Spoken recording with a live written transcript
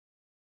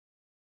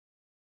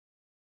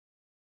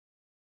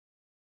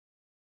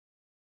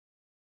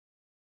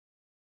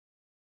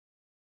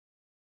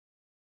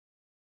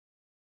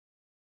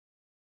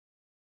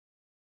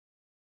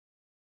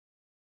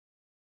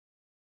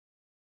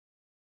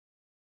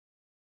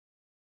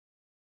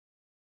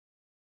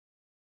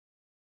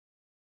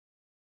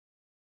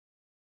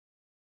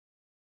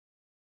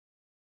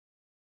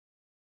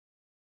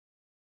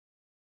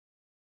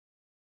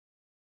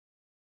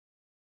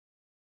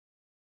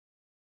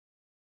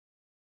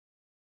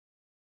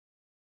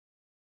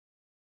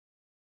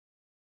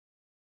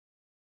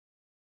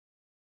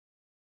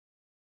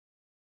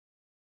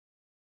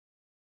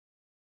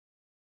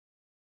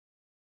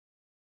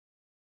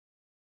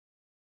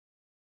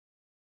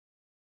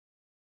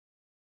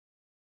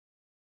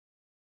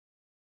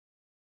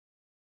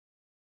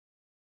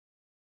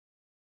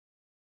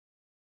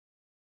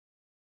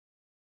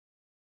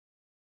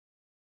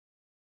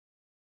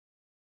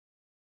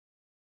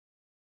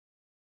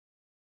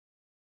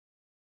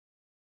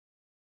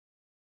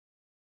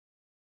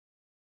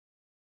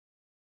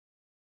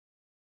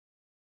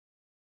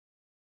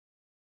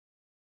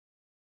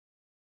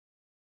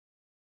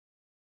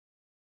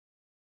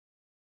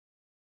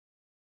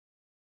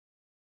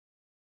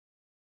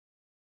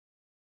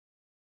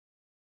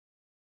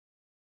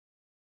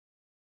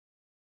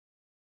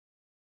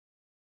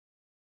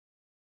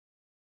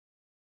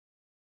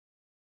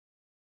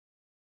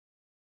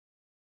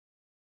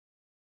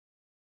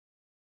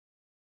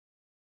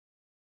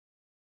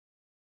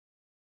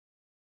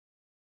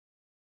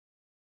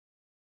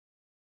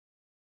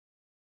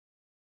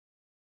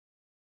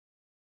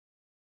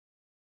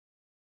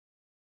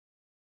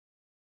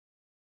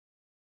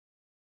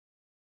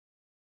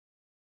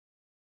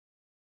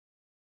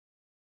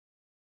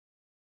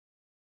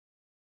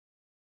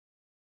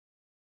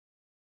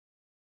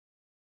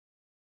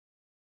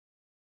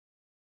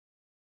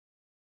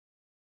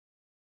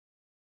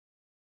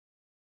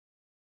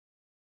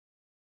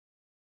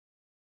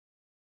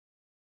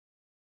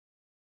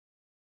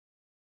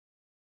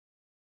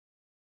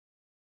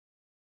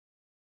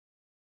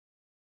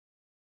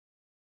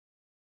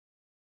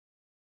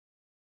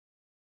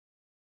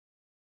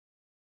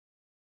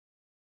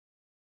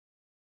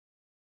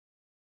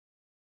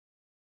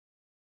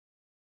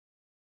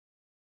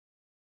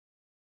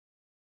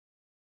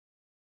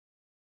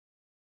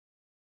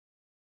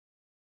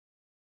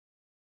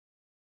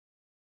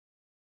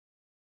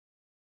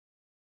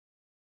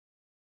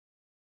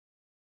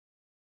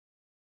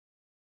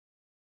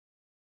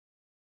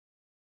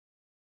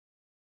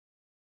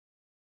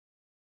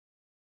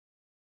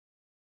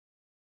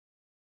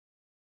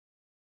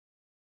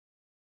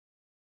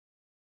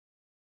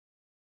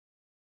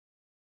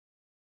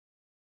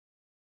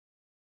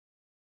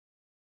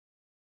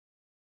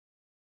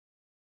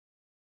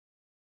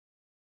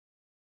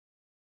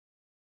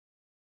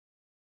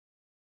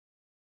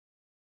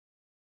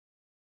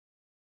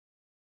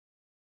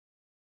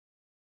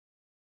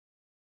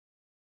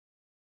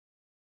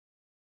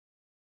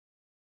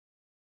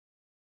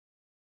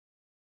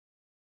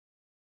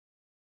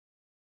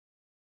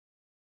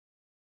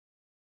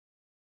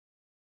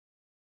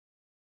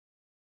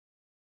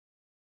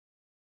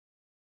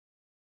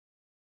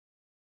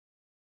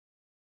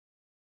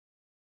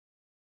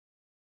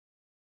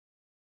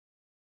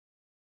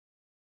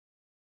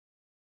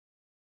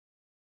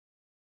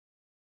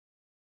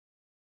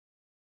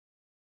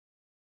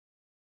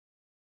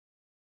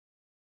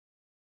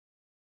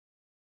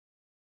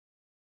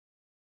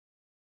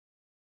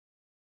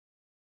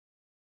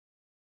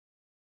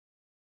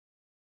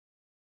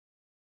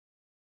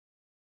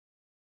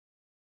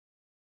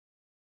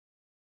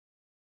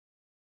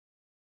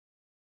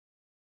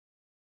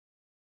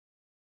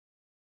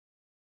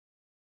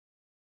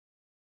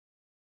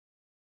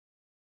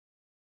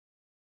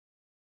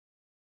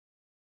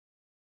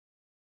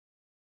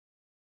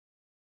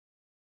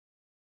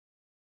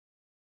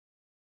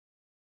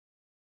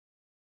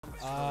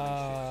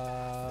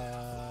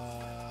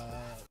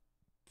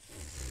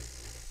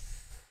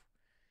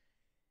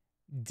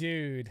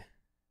Dude,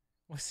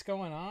 what's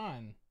going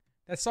on?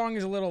 That song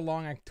is a little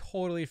long. I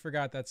totally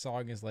forgot that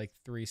song is like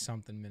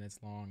 3-something minutes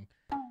long.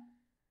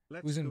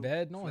 Who's in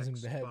bed? No one's in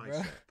bed,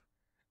 bro.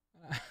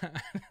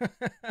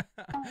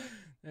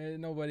 There's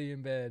nobody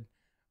in bed.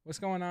 What's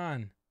going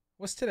on?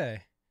 What's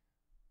today?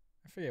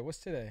 I forget. What's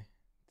today?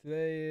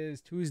 Today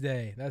is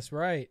Tuesday. That's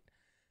right.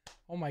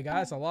 Oh my God,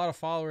 that's a lot of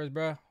followers,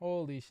 bro.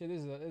 Holy shit,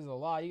 this is a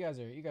lot. You guys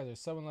are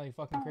subbing like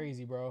fucking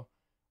crazy, bro.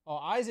 Oh,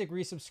 Isaac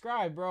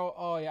resubscribed, bro.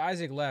 Oh yeah,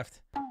 Isaac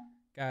left,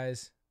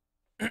 guys.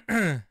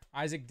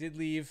 Isaac did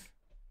leave.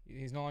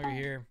 He's no longer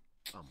here,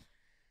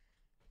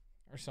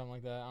 or something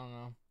like that. I don't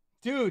know.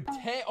 Dude,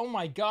 oh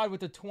my God,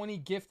 with the 20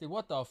 gifted.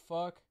 What the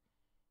fuck?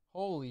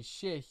 Holy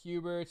shit.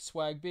 Hubert,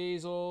 Swag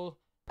Basil,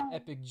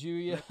 Epic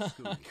Julia,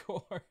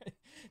 Core,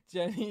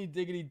 Jenny,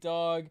 Diggity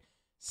Dog,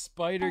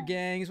 Spider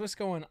Gangs. What's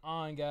going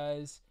on,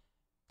 guys?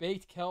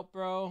 Baked Kelp,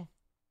 bro.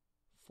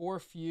 For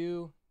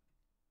Few.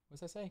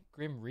 What's that say?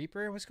 Grim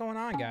Reaper. What's going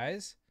on,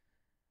 guys?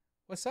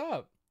 What's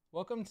up?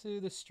 Welcome to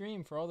the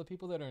stream for all the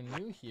people that are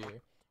new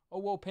here. Oh,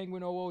 whoa,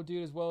 Penguin, oh, whoa,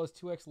 dude, as well as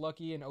 2X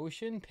Lucky and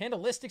Ocean.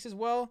 Pandalistics as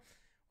well.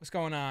 What's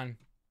going on?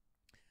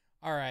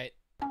 All right.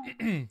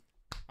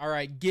 All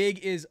right. Gig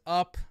is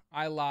up.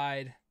 I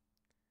lied.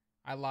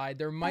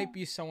 There might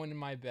be someone in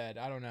my bed.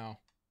 I don't know.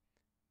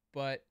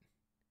 But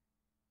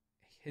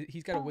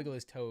he's got to wiggle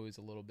his toes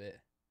a little bit.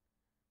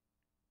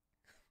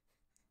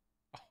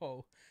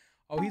 Oh,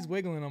 he's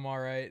wiggling them all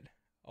right.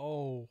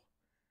 Oh,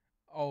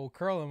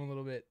 curl him a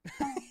little bit.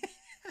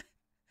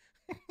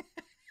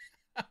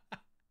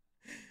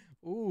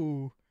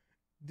 Ooh,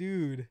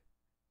 dude.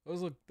 Those.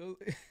 Who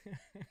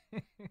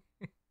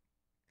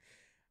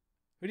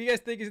do you guys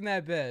think is in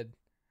that bed?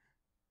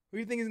 Who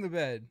do you think is in the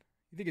bed?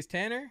 You think it's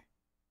Tanner?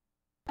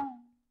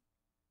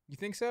 You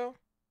think so?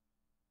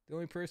 The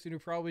only person who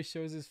probably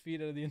shows his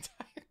feet out of the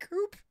entire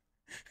group?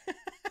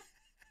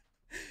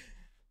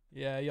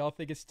 Yeah, y'all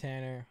think it's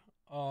Tanner.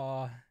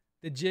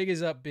 The jig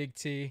is up, Big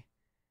T.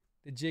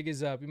 The jig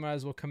is up. You might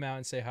as well come out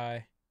and say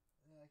hi.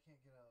 Yeah, I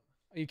can't get up.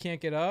 Oh, you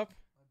can't get up?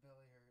 My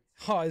belly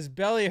hurts. Oh, his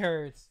belly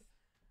hurts.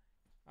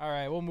 All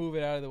right, we'll move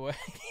it out of the way.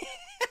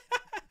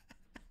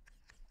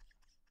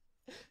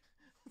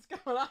 What's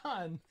going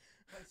on?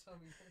 My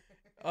tummy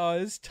hurts. Oh,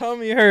 his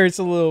tummy hurts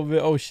a little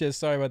bit. Oh, shit.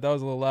 Sorry about that. That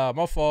was a little loud.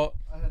 My fault.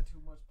 I had too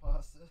much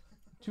pasta.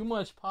 Too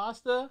much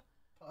pasta?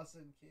 Pasta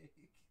and cake.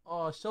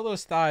 Oh, show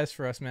those thighs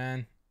for us,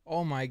 man.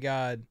 Oh, my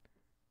God.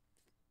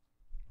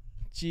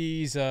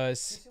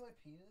 Jesus.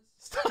 Can you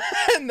see my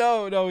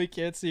penis? No, we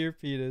can't see your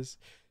penis.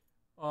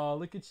 Oh,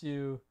 look at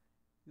you.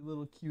 You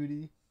little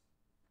cutie.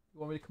 You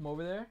want me to come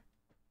over there?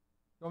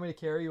 You want me to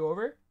carry you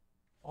over?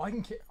 Oh,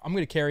 I'm going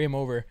to carry him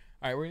over.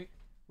 All right,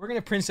 we're going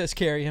to princess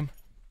carry him. Come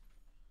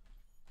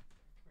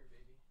here,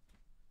 baby.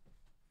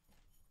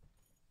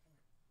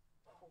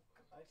 Oh,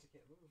 I actually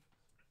can't move.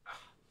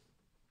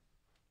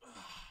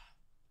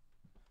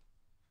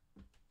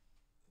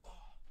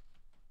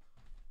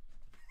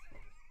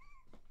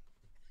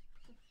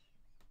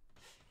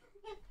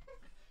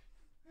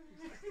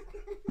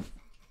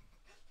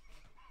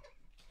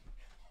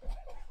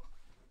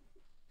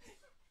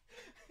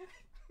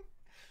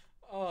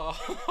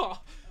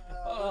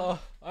 Oh,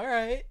 all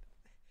right.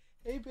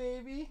 Hey,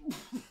 baby.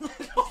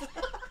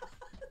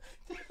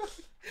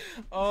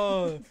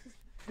 Oh. What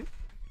are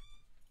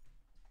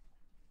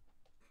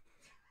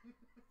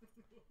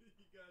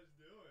you guys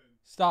doing?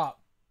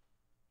 Stop.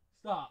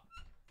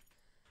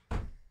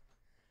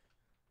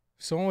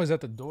 Someone was at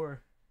the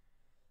door.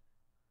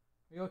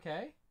 Are you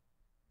okay?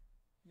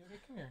 You okay?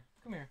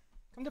 Come here.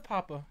 Come to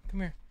Papa. Come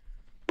here.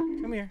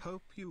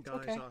 Hope you guys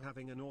okay. are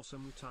having an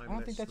awesome time. I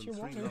don't think that's your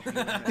Less than water.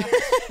 3 lovely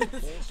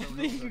minutes. Also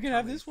You hope can that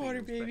have tummy this water,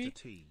 feels better baby.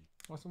 tea.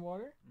 Want some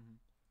water?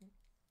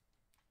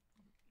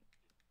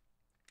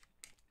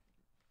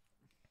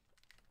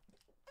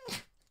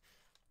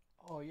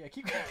 Oh, yeah.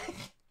 Keep going. Where's the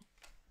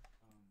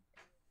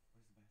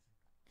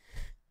bathroom?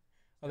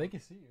 Oh, they can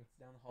see you. It's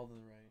down the hall to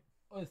the right.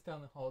 Oh, it's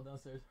down the hall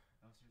downstairs.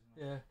 Downstairs.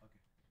 Yeah.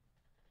 Okay.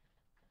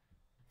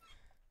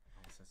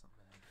 I will say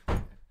something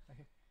bad.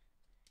 Okay.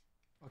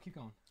 Oh, keep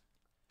going.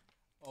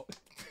 Oh,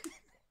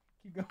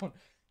 keep going.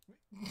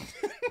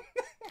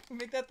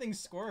 Make that thing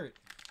squirt.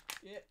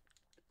 Yeah.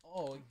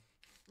 Oh.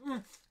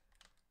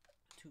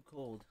 Too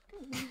cold.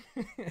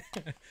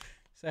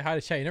 Say hi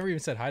to chat. You never even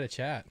said hi to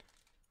chat.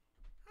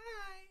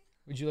 Hi.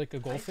 Would you like a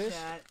goldfish?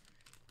 Hi, chat.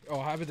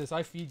 Oh, how about this?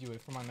 I feed you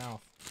it from my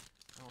mouth.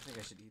 I don't think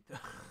I should eat though.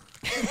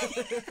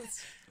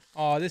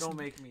 Oh, this Don't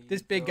make me.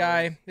 this eat big those.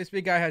 guy. This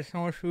big guy has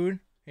so much food.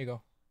 Here you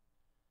go.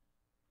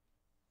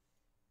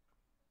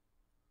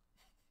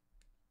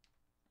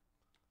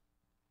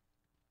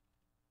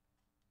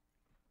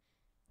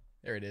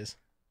 There it is.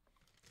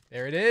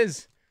 There it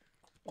is.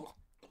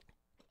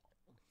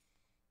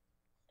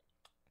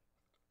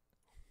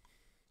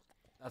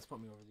 That's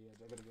put me over the edge.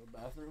 I gotta go to the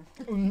bathroom.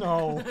 Oh,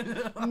 no.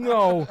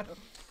 No.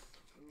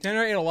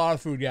 Tanner ate a lot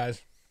of food,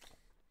 guys.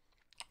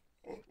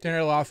 Tanner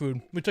ate a lot of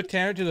food. We took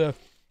Tanner to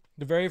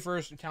The very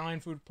first Italian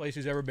food place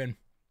he's ever been.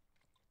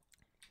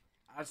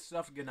 That's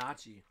stuffed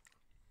ganache.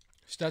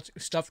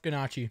 Stuffed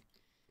ganache.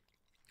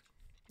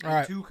 All And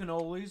right. 2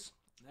 cannolis,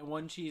 and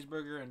 1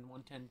 cheeseburger, and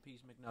 1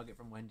 10-piece McNugget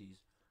from Wendy's.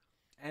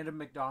 And a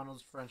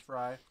McDonald's French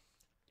fry.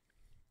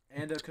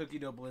 And a cookie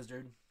dough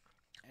blizzard.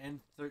 And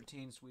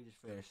 13 Swedish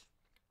fish.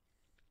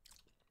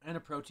 And a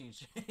protein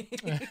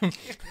shake.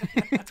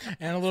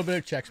 And a little bit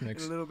of Chex And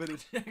Mix. a little bit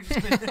of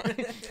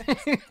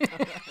Chex.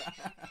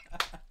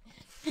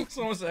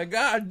 Someone said,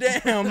 "God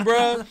damn,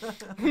 bro."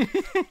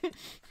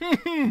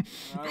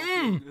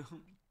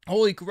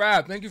 Holy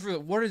crap. Thank you for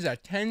what is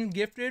that? 10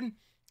 gifted?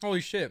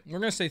 Holy shit. We're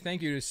going to say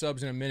thank you to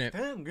subs in a minute.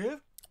 Damn, good.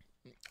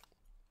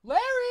 Larry!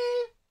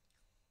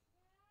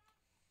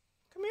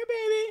 Come here,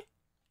 baby.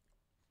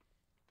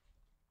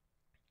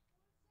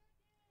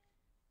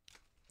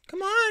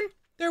 Come on.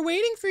 They're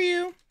waiting for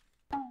you.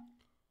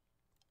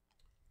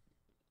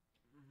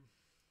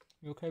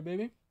 You okay,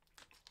 baby?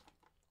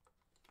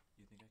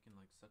 You think I can,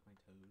 like, suck my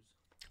toes?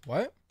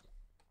 What?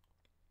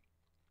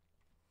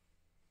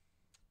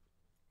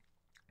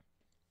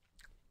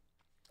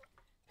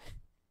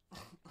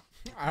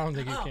 I don't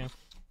think you can.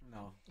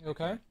 No. You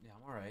okay? Yeah,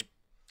 I'm alright.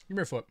 Give me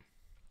your foot.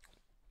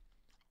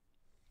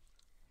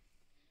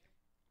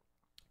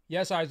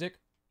 Yes, Isaac.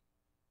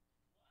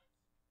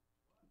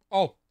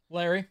 Oh,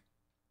 Larry.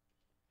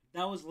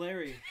 That was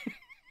Larry.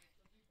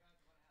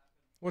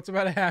 What's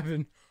about to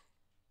happen?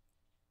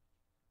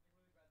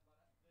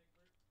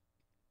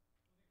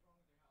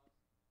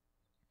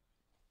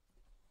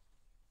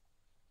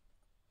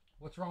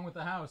 What's wrong with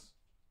the house?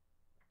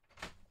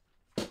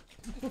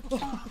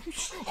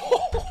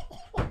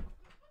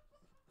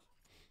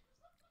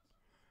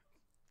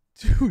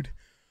 Dude,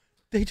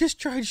 they just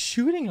tried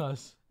shooting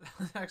us.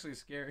 That's actually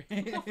scary.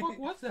 What the fuck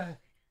was that?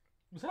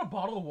 Was that a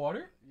bottle of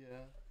water?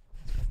 Yeah.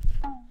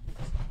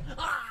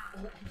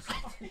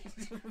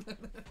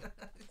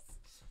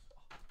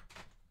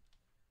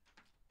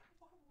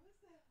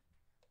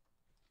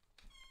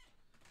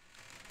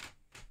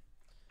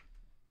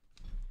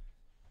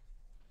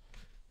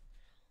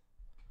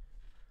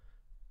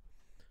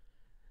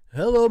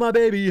 Hello, my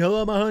baby.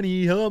 Hello, my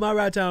honey. Hello, my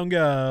rat town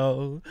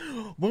girl.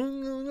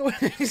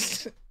 Hi,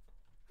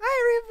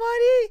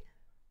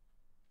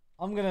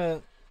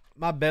 everybody.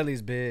 My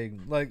belly's big.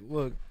 Like,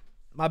 look.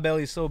 My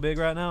belly's so big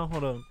right now.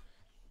 Hold on.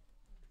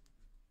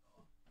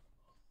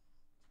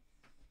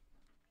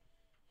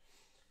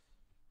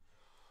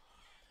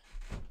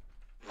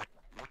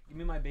 Give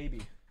me my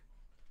baby.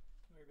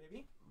 Where,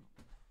 baby?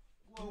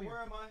 Whoa, where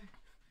am I?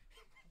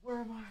 Where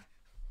am I?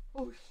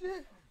 Oh,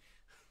 shit.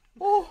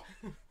 Oh.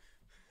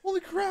 Holy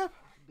crap.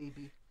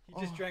 Baby.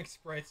 He just drank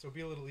Sprite, so it'll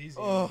be a little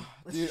easier. Oh,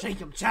 Let's dude. shake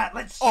him, chat.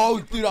 Let's Oh,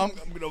 dude, I'm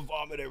gonna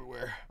vomit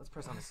everywhere. Let's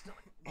press on his stomach.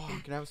 Oh,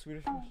 can I have a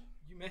Swedish fish?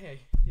 You may.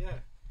 Yeah.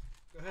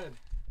 Go ahead.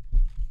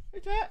 Hey,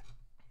 chat.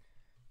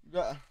 You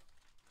got.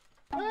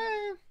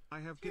 Hey. I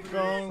have given Go.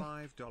 you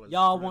 $5.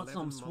 Y'all for want 11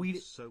 some months,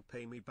 Swedish- So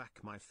pay me back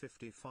my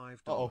 $55.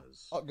 Uh-oh.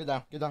 Oh, get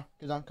down, get down,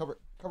 get down. Cover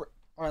it, cover it.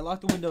 All right,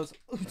 lock the windows.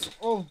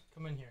 Oh.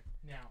 Come in here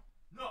now.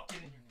 No. Get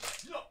in here now.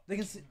 No. They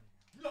can see.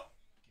 No.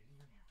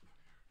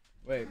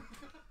 Wait.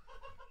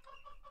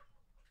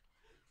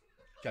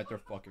 Chat, they're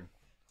fucking.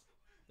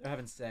 They're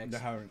having sex. They're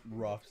having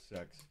rough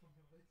sex.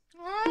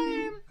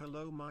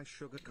 Hello, my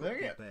sugar Look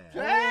cookie at- bear. Oh,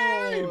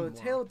 Damn.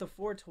 tail with the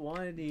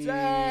 420.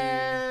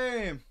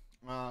 Damn.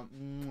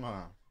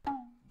 Mwah.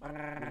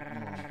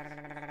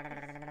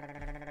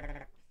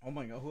 Oh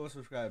my god, who else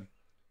subscribed?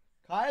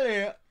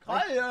 Kylie.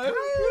 Kylie.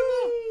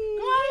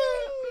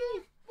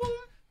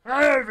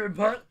 Hi,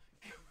 everybody.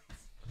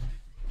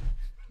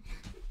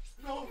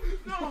 No.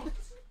 No.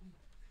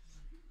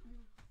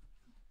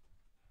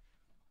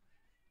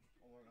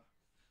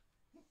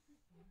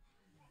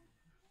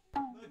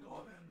 Let go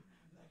of him.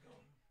 Let go.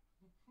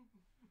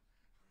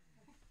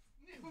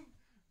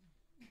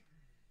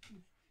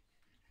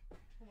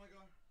 Oh my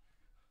god.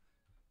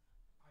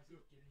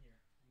 Isaac, get in here.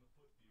 I'm gonna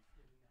put you.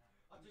 Get in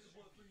now. I'll take a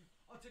bullet for you.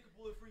 I'll take a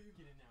bullet for you.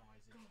 Get in now,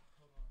 Isaac.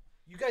 Hold on.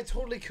 You guys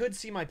totally could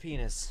see my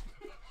penis.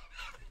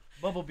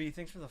 Bumblebee,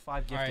 thanks for the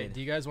 5 gifted. All right.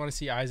 Do you guys want to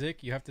see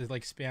Isaac? You have to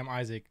like spam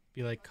Isaac.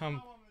 Be like, come. I'm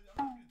not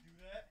gonna do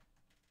that.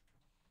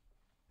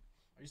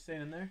 Are you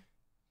staying in there?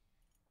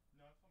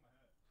 No, it's on my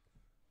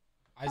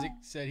head. Isaac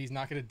said he's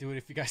not gonna do it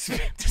if you guys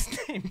spam his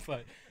name,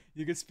 but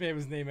you could spam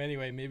his name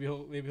anyway. Maybe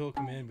he'll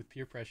come in with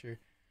peer pressure.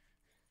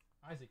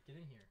 Isaac, get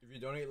in here. If you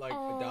donate like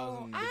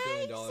 $1,000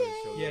 billion, so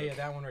Yeah,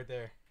 that one right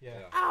there. Yeah.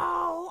 Yeah.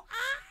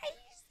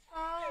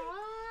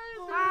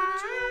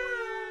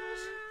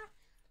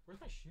 Where's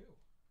my shoe?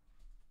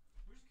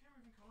 Where's the camera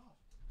even cut off?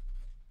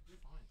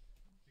 You're fine.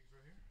 Think it's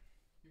right here?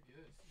 You're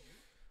good.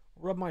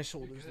 Rub my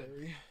shoulders, good.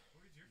 Larry.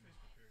 Where is your face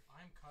picture?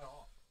 I'm cut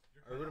off.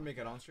 You're Are we gonna make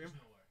it on stream? There's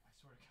no way. I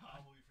swear to God.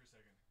 I'll believe for a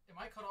second. Am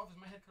I cut off? Is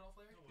my head cut off,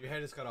 Larry? Your head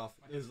is cut off.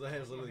 His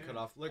head is literally cut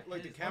off. Look, look,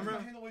 the Why is camera.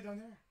 my hand all the way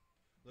down there?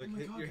 Look, Oh my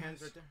hit God, your hands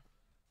guys. right there.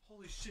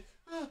 Holy shit.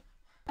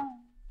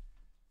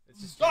 It's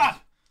just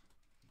Stop!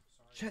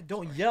 Chat,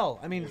 don't yell.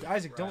 I mean,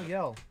 Isaac, don't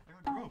yell. I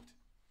got groped.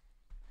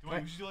 Do I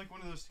you should do like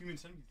one of those human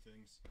centipede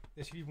things.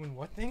 Does he win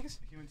what things?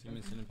 Human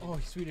Human centipede.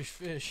 centipede. Oh, Swedish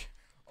fish.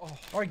 Oh,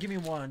 All right, give me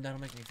one. That'll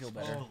make me feel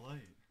better. Oh, light.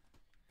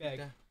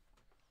 bag.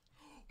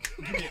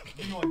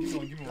 Give me one. Does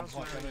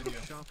Watch that wearing a idea.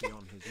 Sharpie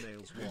on his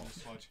nails Watch.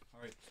 was. Watch.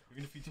 Alright, you're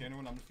gonna feed Tanner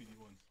one, I'm gonna feed you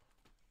one.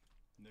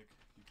 Nick,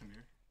 you come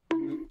here.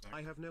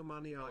 I have no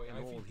money Oh, wait, and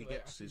I all feed he Claire.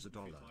 gets is a Feed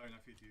dollar. Tyler and I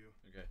feed you.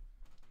 Okay.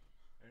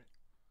 There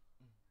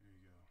you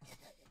go.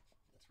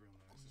 That's real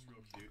nice. It's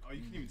real cute. Oh,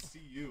 you can even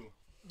see you.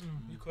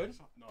 You could?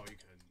 No, you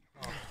couldn't.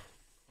 Oh.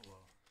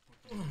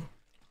 Hello.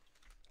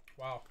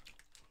 Wow.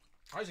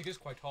 Isaac is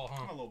quite tall, Come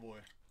huh? on, little boy.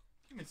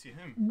 You can even see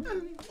him.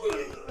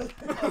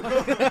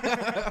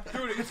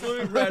 Dude, it's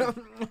literally red.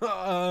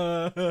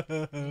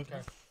 Okay.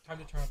 Time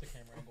to turn up the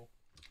camera angle.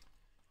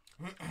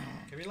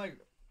 Can we like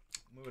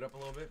move it up a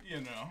little bit?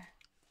 You know.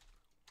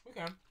 We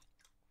can.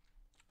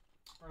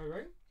 Are you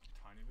ready?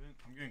 Tiny bit.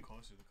 I'm getting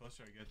closer. The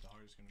closer I get, the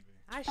harder it's gonna be.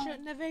 I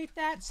shouldn't have ate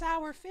that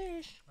sour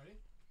fish. Ready?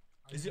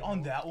 Is it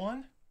on that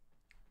one?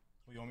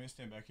 Well, you want me to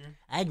stand back here?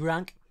 I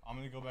grunk. I'm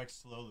gonna go back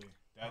slowly.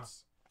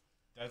 That's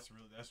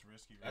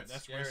risky, right?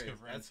 That's scary. risk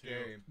of rain That's too.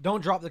 scary.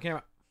 Don't drop the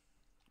camera.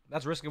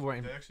 That's risk of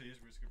rain. That actually is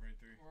risk of rain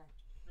 3.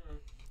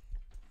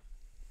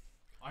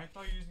 I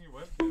thought you were using your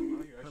webcam. Wow,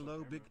 you actually Hello,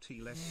 camera. Big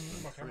T less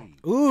than Come on.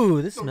 3.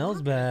 Ooh, this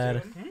smells bad.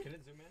 Hmm? Can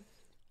it zoom in?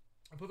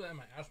 I put that in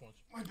my ass once.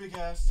 My big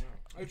ass.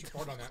 I used to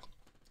fart on that.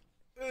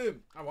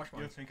 I washed You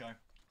have pink eye.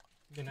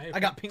 Then I I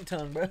got pink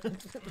tongue, bro. Oh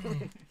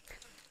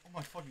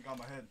my fucking god,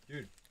 my head.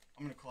 Dude.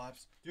 I'm gonna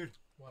collapse.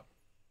 What?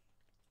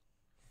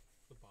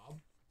 The bob?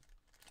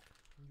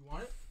 You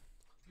want it?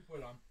 You put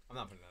it on. I'm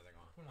not putting that thing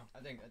on. Put it on. I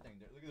think.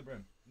 Look at the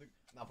brim. Look,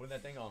 not putting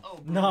that thing on. Oh,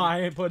 No, I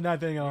ain't putting that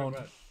thing on.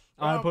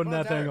 I ain't putting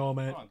that thing on,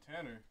 man. Come on,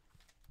 Tanner.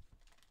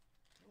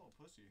 You little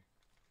pussy.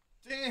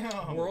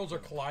 Damn. Worlds are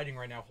colliding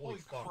right now. Holy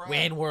fuck. crap.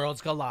 When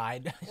worlds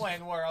collide.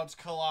 When worlds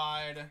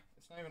collide.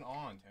 It's not even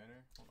on,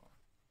 Tanner. Hold on.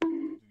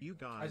 You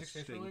guys Isaac's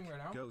face stink. rolling right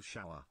now? Go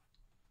shower.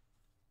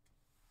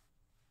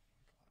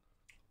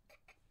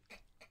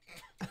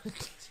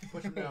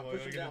 Push him down, What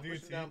push am I him gonna down, do, push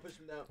him T? down, push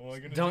him down. What am I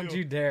gonna Don't do?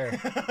 you dare.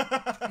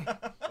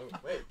 Oh,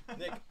 wait,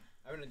 Nick, I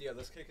have an idea.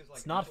 Let's kick his like.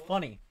 It's not ankles.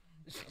 funny.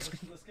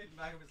 Let's kick the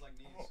back of his like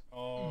knees.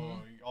 Oh,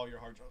 all your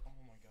hard drive. Oh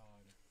my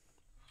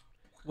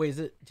god. Wait, is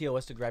it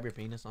TOS to grab your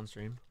penis on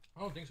stream?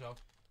 I don't think so.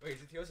 Wait,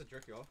 is it TOS to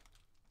jerk you off?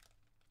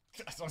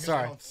 As long as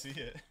Sorry. I don't see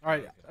it. All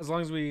right, as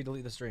long as we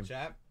delete the stream.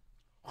 Chat.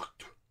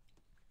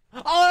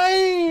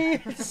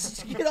 Oi!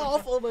 Get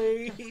off of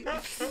me!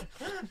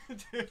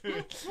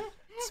 Dude.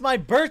 It's my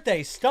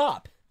birthday.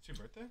 Stop. It's your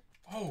birthday?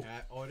 Oh,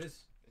 Chat. Oh, it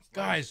is. It's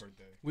Guys. Larry's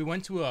birthday. we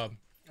went to a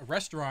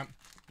restaurant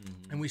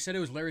and we said it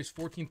was Larry's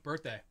 14th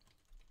birthday.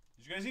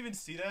 Did you guys even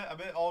see that? I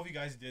bet all of you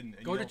guys didn't.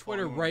 and Go you to don't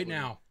Twitter follow me on right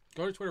Twitter. now.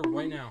 Go to Twitter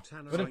right now.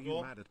 Tanner, What are if-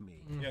 you mad at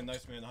me? Yeah,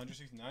 nice man.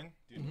 169?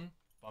 Dude, Mhm.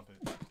 bump it.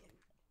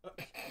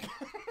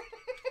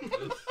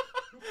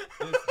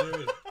 This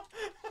dude.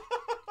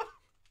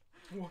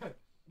 What?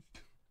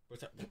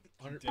 What's that?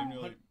 Damn near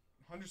like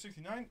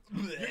 169?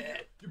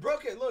 You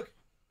broke it. Look.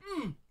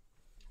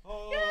 Oh.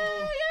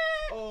 Oh.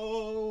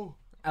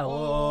 Oh,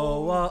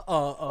 oh, oh, oh,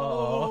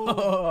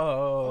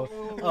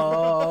 oh, oh,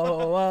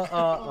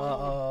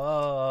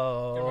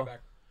 Get my oh.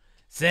 back.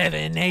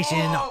 Seven Nation,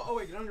 Oh,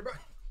 wait. Get on your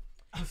back.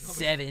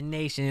 Seven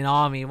Nation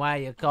Army. Why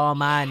you call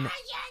mine?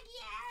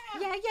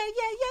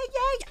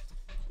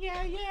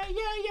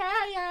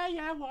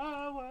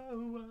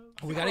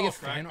 We gotta get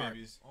Crack fan art.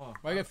 babies. Oh.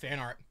 Why get fan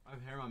art? I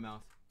have hair in my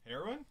mouth.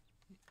 Heroin?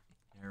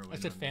 Heroin. I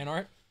said fan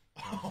art.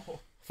 Oh.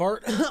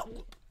 Fart.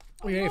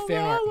 We gotta get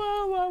fan art.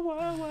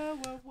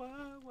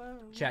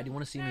 Chad, you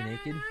want to see me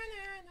naked?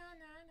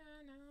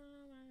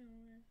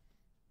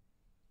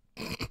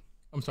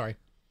 I'm sorry.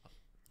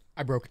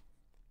 I broke.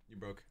 You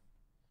broke.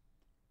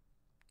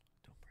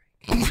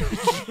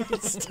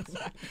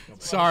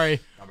 Sorry.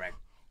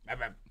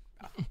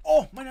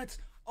 Oh, my nuts.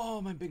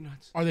 Oh, my big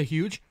nuts. Are they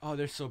huge? Oh,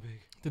 they're so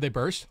big. Did they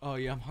burst? Oh,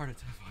 yeah. I'm heart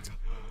attack.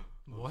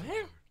 What?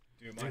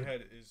 Dude, my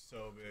head is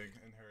so big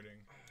and hurting.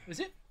 Is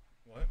it?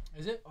 What?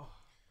 Is it?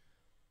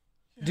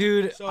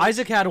 Dude, So-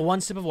 Isaac had one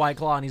sip of White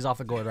Claw and he's off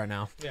the gourd right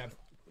now. Yeah.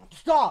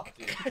 Stop!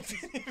 I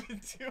didn't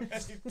even do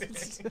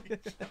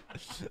anything.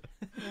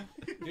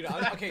 Dude,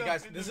 okay,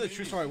 guys, this is a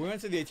true story. We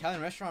went to the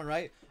Italian restaurant,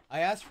 right? I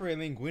asked for a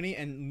linguine,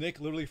 and Nick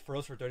literally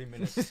froze for 30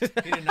 minutes. He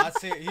did not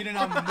say. He did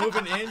not move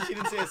an inch. He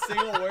didn't say a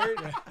single word.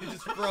 He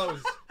just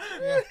froze.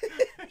 Yeah.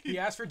 He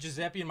asked for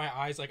Giuseppe and my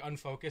eyes like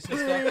unfocused and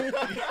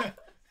stuff.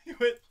 You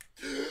went.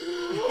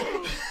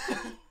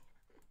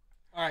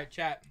 All right,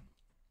 chat.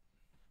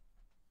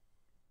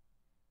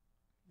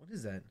 What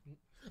is that?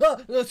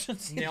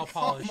 Nail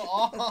polish.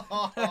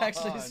 That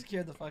actually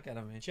scared the fuck out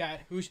of me.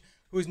 Chat. Whose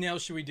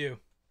nails should we do?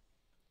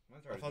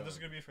 I thought this was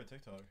gonna be for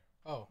TikTok.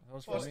 Oh, That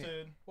was for me.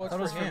 Busted. well, That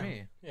was for for him.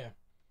 me. Yeah.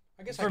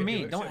 I guess It's I for could me.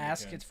 do it. Don't Except you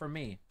ask. can. It's for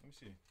me. Let me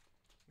see. Let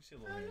me see a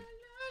little hand.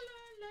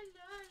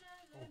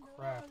 Oh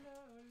crap!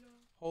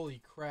 Holy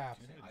crap!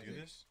 Can I do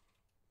this?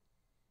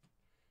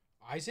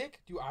 Isaac?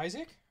 Do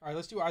Isaac? All right,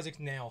 let's do Isaac's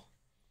nail.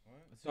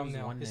 What?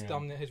 Thumbnail. one His nail.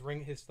 thumbnail. His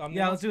ring. His thumbnail.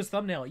 Yeah, let's do his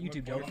thumbnail.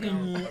 YouTube My joke.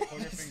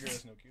 pointer finger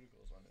has no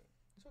cuticles on it.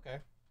 It's okay.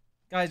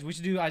 Guys, we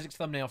should do Isaac's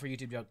thumbnail for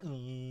YouTube joke.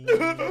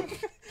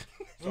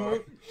 Sorry. I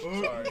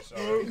thought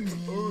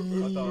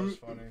it was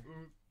funny.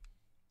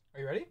 Are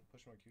you ready?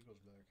 Push my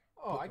cuticles back.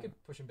 Oh, I could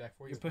push him back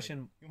for you. You're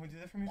pushing. You want to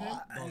do that for me,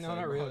 babe? No,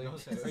 not really. Don't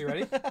say it. Are you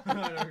ready? No,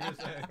 no, we're gonna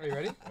say it. Are you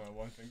ready?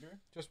 One finger?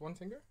 Just one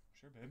finger?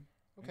 Sure, babe.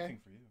 Okay.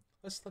 Anything for you.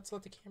 Let's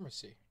let the camera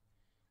see.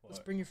 Let's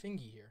What? bring your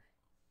fingy here.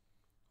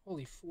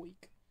 Holy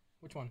freak.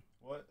 Which one?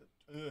 What?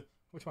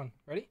 Which one?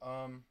 Ready?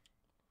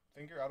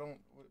 Finger? I don't.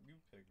 What, you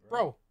pick,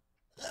 Bro.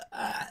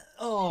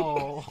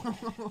 Oh.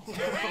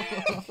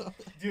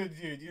 Dude,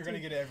 you're gonna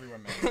get it everywhere,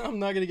 man. I'm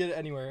not going to get it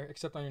anywhere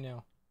except on your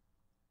nail.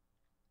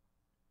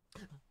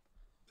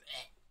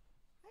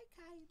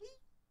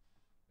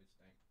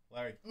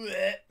 Larry.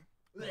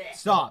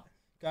 Stop.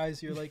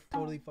 Guys, you're like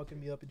totally fucking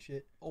me up and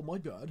shit. Oh my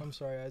god. I'm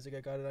sorry, Isaac.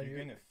 I got it on You're you.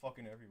 getting it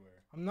fucking everywhere.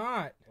 I'm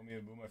not. Want me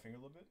to move my finger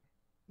a little bit?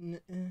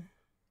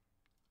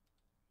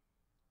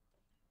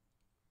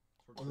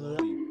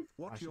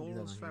 What I should do that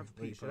yours on here. have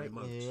Wait, people should I-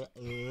 emotes?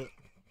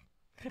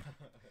 This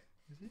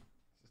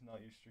is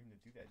not your stream to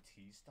do that,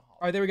 T. Stop. All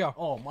right, there we go.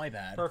 Oh, my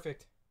bad.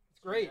 Perfect. It's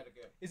great.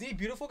 Isn't he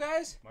beautiful,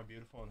 guys? My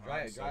beautiful and Dry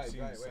hot, it, dry it, sexy,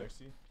 dry and it, wait.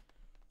 sexy.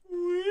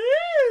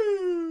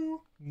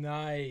 Woo!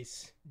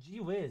 Nice. Gee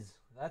whiz.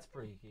 That's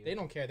pretty cute. They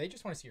don't care. They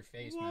just want to see your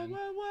face, man.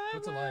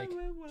 What's it like?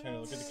 Tanner,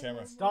 look at the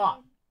camera.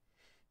 Stop.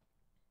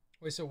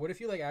 Wait, so what if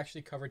you like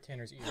actually covered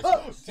Tanner's ears?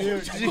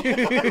 Dude, Dude. do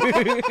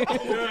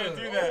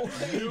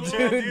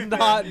that. Do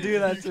not do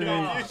that to me.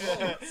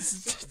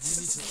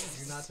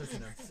 You're not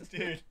touching her.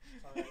 Dude.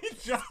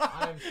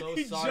 I am so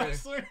he sorry.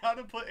 just learned how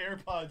to put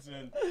AirPods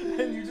in,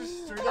 and you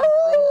just straight up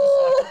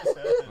broke the side of his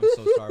head. I'm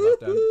so sorry about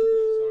that.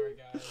 Sorry,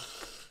 guys.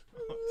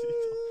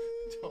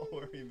 Don't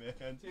worry, man.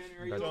 Tanner,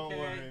 are you Don't okay?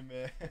 worry,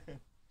 man.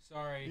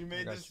 Sorry. You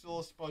made got this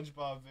little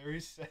SpongeBob very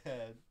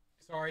sad.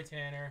 Sorry,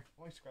 Tanner.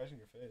 Why are you scratching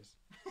your face?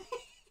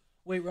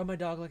 Wait, rub my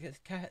dog like a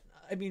cat.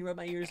 I mean, rub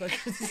my ears like.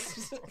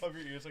 Rub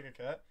your ears like a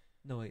cat?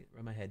 No, wait,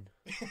 rub my head.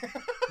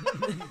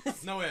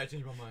 No way, I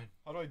changed my mind.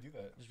 How do I do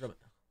that? Just rub it.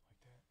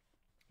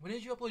 When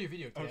did you upload your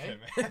video today? Okay,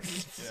 man.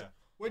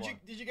 Yeah.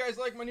 Did you guys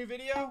like my new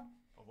video?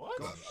 What?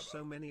 Gosh,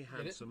 so many it?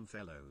 handsome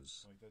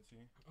fellows. Like that, T?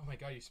 Oh my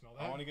god, you smell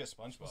that? I want to get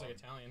SpongeBob. Smells like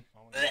Italian. I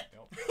wanna get,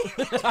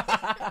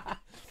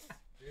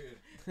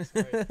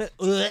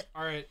 Dude.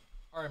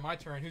 All right, my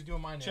turn. Who's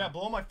doing mine now? Chat,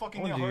 blow my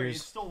fucking Oh, nail. Hurry, dears.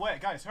 it's still wet.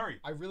 Guys, hurry.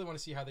 I really want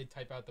to see how they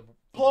type out the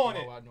Blowing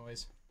it. blowout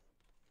noise.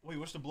 Wait,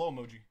 what's the blow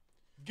emoji?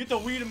 Get the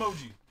weed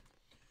emoji.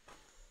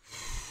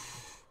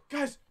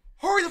 Guys,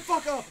 hurry the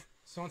fuck up.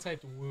 Someone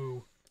typed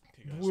woo.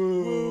 Okay, guys.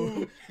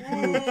 Woo.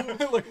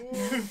 Look.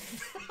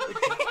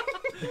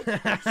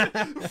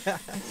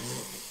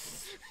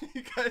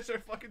 You guys are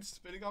fucking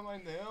spitting on my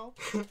nail.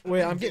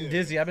 Wait, I'm getting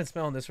dizzy. I've been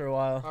smelling this for a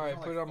while. All right,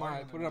 Smell put it like on my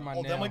fart in put my it on my Oh,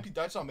 nail. that might be.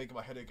 That's not making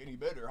my headache any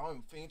better.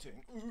 I'm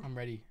fainting. I'm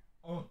ready.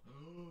 Oh.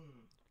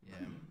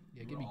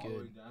 Yeah, give me All the way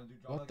good. down, dude.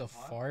 Drop What the like a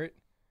pot. fart?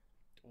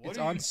 What It's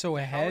are on you- so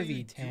how are heavy,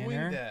 you Tanner.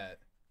 Doing that?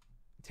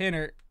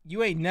 Tanner,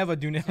 you ain't never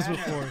do nails Tanner.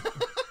 before.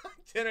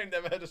 Tanner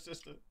never had a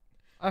sister.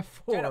 I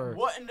Tanner, four.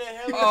 what in the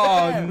hell is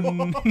Oh, that?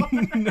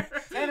 no.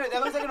 Tanner,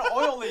 that looks like an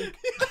oil leak.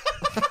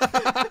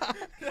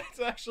 That's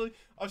actually.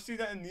 I've seen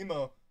that in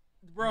Nemo.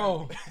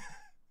 Bro,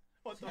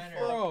 What the Tanner.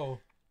 fuck? bro.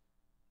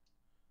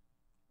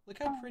 Look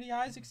how pretty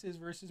Isaac's is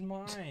versus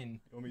mine.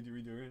 You want me to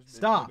redo yours?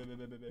 Stop.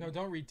 No,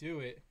 don't redo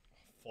it.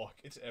 Fuck,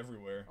 it's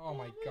everywhere. Oh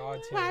my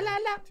god, Tanner.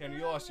 Tanner,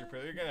 you lost your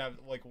prayer. You're gonna have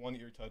like one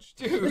ear touched.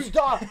 Dude,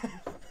 Stop. poor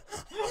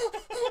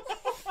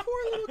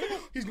little guy.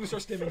 He's gonna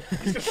start stimming.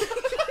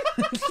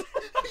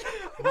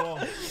 Whoa.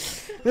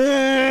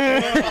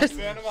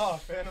 Fan him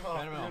off. Fan him off.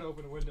 Fan him I'm out. gonna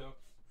open the window.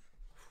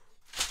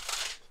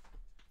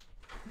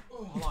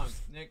 Hold on,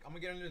 Nick. I'm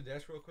gonna get under the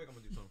desk real quick. I'm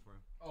gonna do something for him.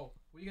 Oh,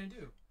 what are you gonna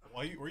do?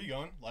 Where are you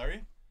going,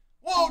 Larry?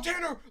 Whoa,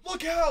 Tanner!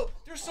 Look out!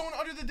 There's someone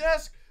under the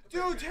desk.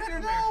 Dude, Tanner,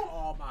 no!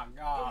 Oh my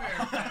god.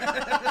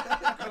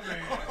 Come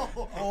here.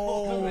 Oh, Oh.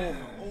 oh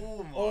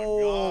my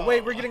Oh, god.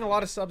 wait, we're getting a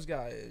lot of subs,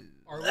 guys.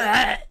 Are we?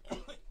 Oh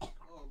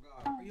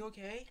god. Are you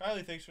okay?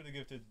 Kylie, thanks for the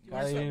gifted. Do you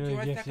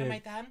want to suck on my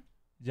thumb?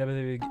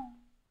 Don't.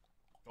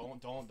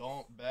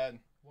 Bad.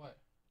 What?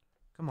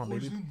 Come on,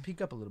 baby. Poison.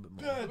 Peek up a little bit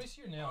more. Bad. Let me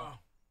see your nail.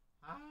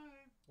 Hi.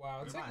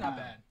 Wow, it's like Goodbye. not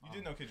bad. You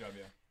did an okay job,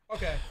 yeah.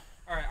 Okay.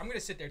 All right, I'm gonna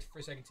sit there for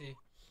a second, T.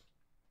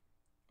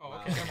 Oh,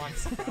 Wow. okay, never mind.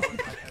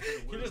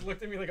 He just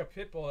looked at me like a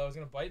pit bull that was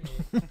gonna bite me.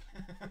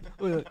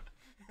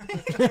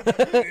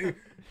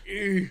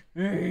 You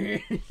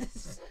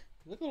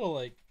look a little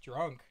like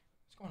drunk.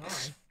 What's going on?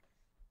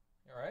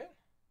 You all right?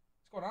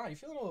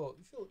 What's going on?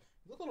 You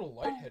look a little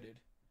lightheaded.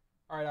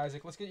 All right,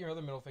 Isaac, let's get your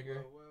other middle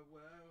finger.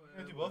 I'm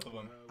gonna do both of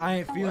them. I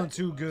ain't feeling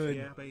too good.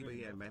 Yeah,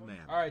 baby,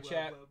 MMM. All right,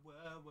 chat.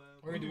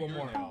 We're gonna do one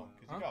more. Because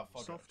Huh? you got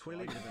fucking.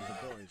 Softwilly live and the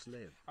boys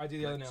live. I do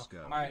the other nail. Let's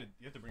go. All right,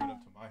 You have to bring it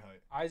up to my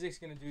height. Isaac's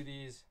gonna do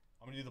these.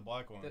 I'm gonna do the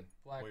black one. The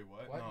black. Wait,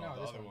 what? What? No,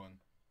 the this other one. one.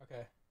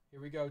 Okay,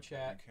 here we go,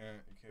 chat. You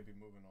can't be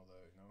moving all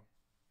that, you know.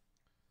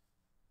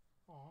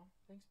 Aw,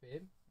 thanks,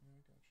 babe. Yeah,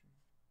 I got you.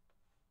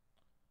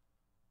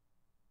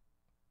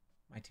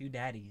 My two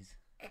daddies.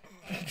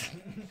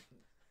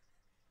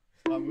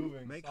 Stop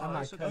moving. Make I'm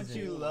not us a cousin.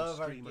 video Don't you on love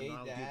our stream and gay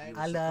I'll give dads? you a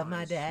I love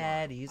my surprise smile.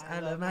 daddies. I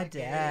love my gay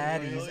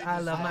daddies. I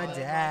love my dads.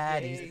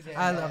 daddies.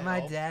 I love my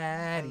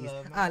daddies.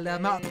 I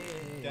love my.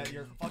 That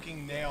your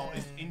fucking nail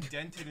is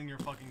indented in your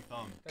fucking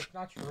thumb. That's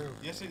not true.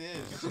 Yes, it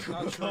is. It's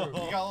not true.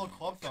 You got little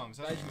club thumbs.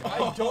 That's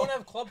I don't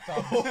have club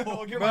thumbs.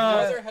 Oh, Your Bruh.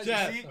 brother has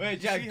Jack, a see- wait, you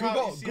Jack, see how-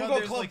 Google- you see how Google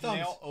there's, club like, thumbs.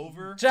 nail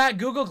over. Chat,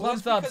 Google Well, club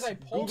it's because thumbs. I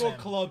pulled Google them.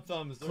 club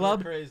thumbs. They're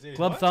Club- crazy.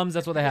 Club What? thumbs.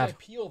 That's what they I have.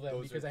 peel them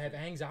Those because are I have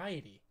cool.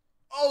 anxiety.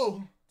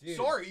 Oh, Dude,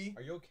 sorry.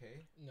 Are you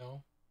okay?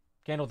 No.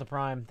 Candle with the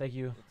prime. Thank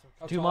you.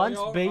 How 2 tall months,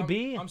 are y'all?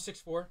 baby. I'm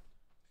 6'4".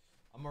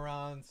 I'm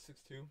around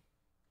 6'2".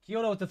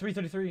 Kyoto with the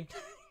 333.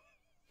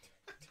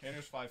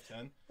 Tanner's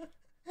 5'10".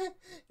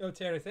 Yo,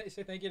 Tanner,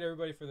 say thank you to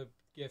everybody for the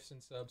gifts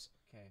and subs.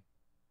 Okay.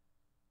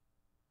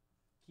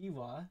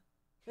 Kiwa.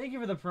 Thank you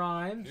for the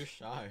prime. You're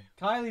shy.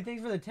 Kylie,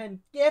 thanks for the 10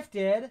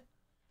 gifted. Does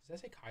that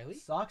say Kylie?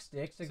 Sock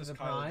sticks, It thanks for says the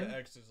Kyle, prime. the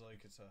X is like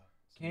it's an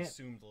Can't-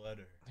 assumed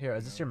letter. Here,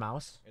 is this your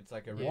mouse? It's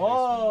like a Yeah.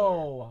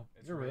 Whoa,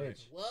 It's you're really-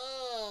 rich.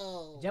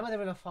 Whoa. Gemma there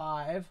with a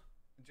 5.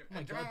 Oh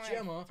my god,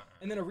 Gemma.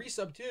 And then a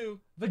resub too.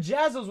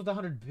 Vajazzles with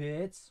 100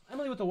 bits.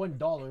 Emily with the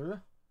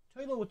 $1.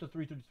 Taylor with the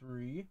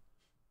 333.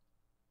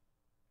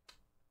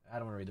 I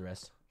don't want to read the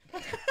rest.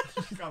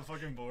 Got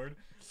fucking bored.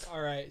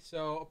 Alright,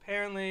 so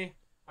apparently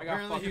I got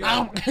Apparently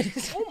fucking.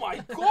 he- Oh my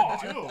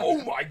god! Dude.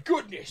 Oh my You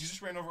goodness!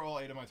 just ran over all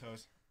 8 of my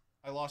toes.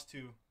 I lost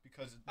 2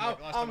 because Ow,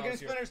 last I'm time I getting was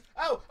here. spinners.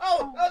 Oh,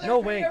 there's No,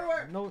 three wait.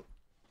 everywhere. No.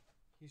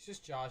 He's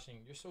just joshing.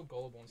 You're so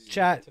gullible and stupid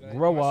Chat, today.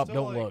 grow I'm up,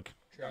 still, don't like- look.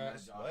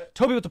 Trash. What?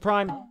 Toby with the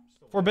prime.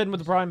 Still Forbidden wet.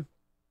 with the prime.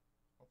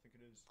 I don't think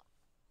it is.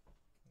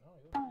 No,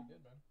 you look pretty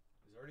good, man.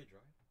 It's already dry.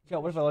 Yo,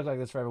 what if I look like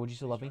this forever? Would you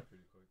still love me?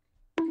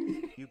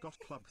 You got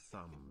club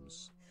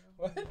thumbs.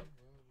 What?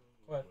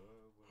 What?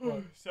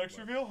 What? Sex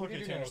reveal? What do Okay, you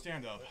do Tanner, now?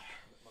 stand up.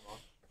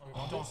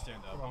 Oh, Don't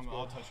stand up.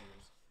 I'll touch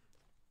yours.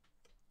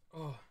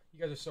 Oh, you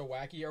guys are so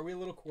wacky. Are we a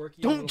little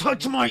quirky? Don't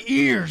touch my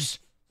ears!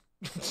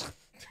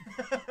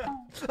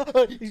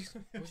 We're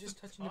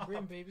just touching the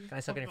brim, baby. Can I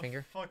suck on your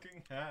finger?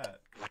 Fucking hat.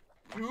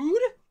 Dude!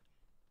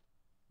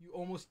 You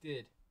almost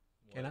did.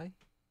 Can I?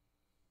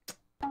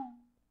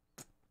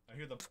 I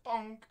hear the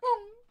bong,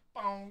 bong,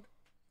 bong.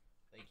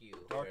 Thank you.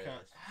 Dark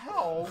cat.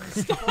 How?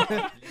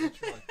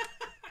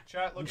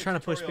 Chat, look I'm at trying to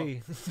push tutorial.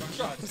 B.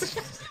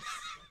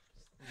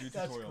 Do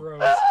That's tutorial.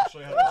 gross. I'll show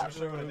you how to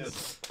show you what I did.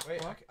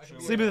 Wait, Fuck, I Sleep can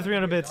with do the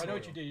 300 that. bits. I know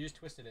what you did. You just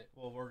twisted it.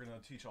 Well, we're gonna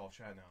teach all of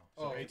chat now.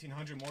 So Oh.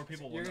 1,800 more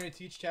people. You're will gonna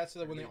teach chat so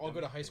that when they all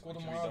go to high school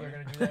Should we tomorrow, done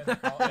they're it? gonna do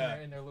that in their,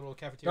 Yeah. in their little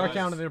cafeteria. Dark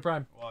Hound in the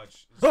prime.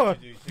 Watch. This is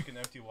what you do. You take an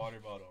empty water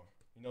bottle.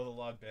 You know the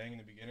loud bang in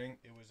the beginning?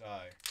 It was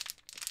I.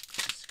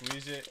 You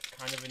squeeze it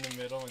kind of in the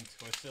middle and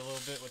twist it a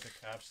little bit with the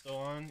cap still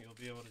on. You'll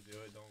be able to do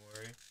it, don't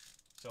worry.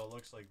 So it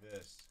looks like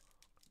this.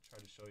 I'll try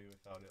to show you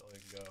without it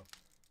letting go.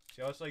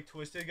 See how it's like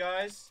twisted,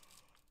 guys?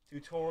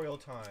 Tutorial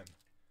time.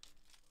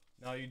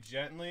 Now you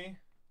gently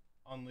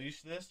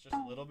unleash this just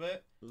a little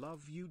bit.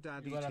 Love you,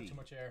 Daddy You let out T. too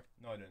much air.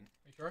 No, I didn't.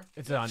 Are you sure?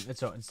 It's done.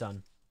 It's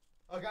done.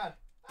 Oh god.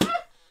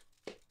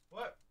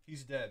 What?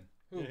 He's dead.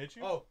 Who? Did it hit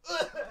you? Oh.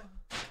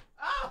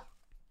 Ah!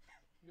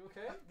 You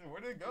okay? Dude,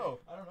 where did it go?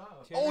 I don't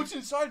know. Oh, it's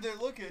inside there.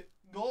 Look it.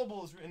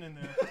 Gullible is written in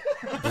there.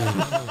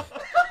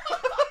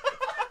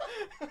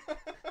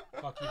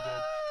 Fuck you,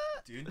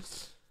 dude.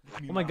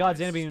 Dude. Oh my god,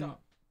 Xanabean.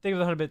 Stop. Thank you for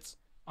the 100 bits.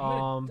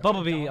 I'm gonna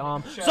Bumblebee,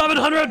 down-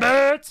 700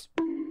 bits!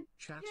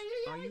 Chat,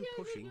 are you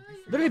pushing?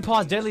 Literally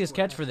pause deadliest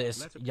catch for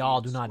this. Letter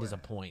Y'all P do not square.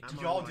 disappoint. Am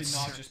I Y'all right? did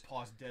not just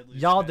pause deadly.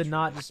 Y'all did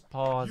not just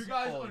pause. You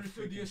guys Holy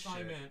understood the freaking shit.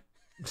 assignment.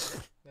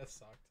 That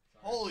sucked.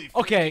 Holy.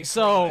 Okay, freaking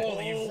so- crud.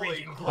 Holy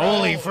freaking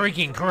Holy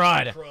freaking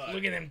crud. crud.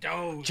 Look at them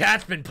toes.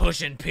 Chat's been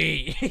pushing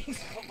P.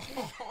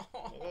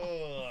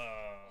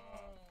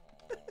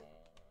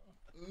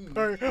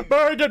 Where'd you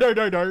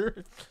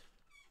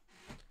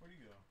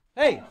go?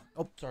 Hey!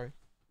 Oh, sorry.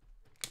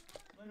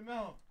 Let him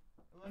out.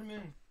 Let him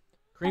in.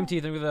 Cream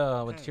teeth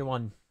with tier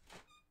 1.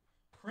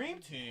 Cream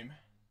team.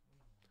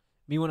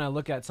 Me when I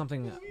look at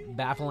something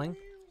baffling.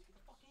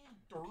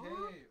 Okay.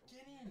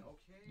 Get in,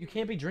 okay? You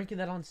can't be drinking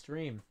that on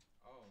stream.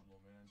 Oh,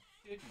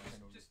 man.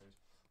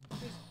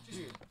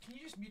 Can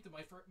you just mute the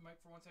mic for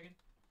 1 second?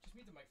 Just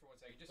mute the mic for 1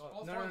 second. Just Oh,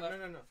 fall no, far no, left.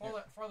 no, no, no. Far Here.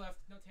 left. Far left.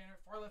 No, Tanner.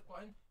 Far left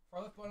button.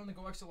 Far left button on the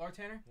Go XLR,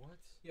 Tanner. What?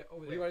 Yeah, over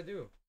What do there. you want to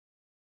do?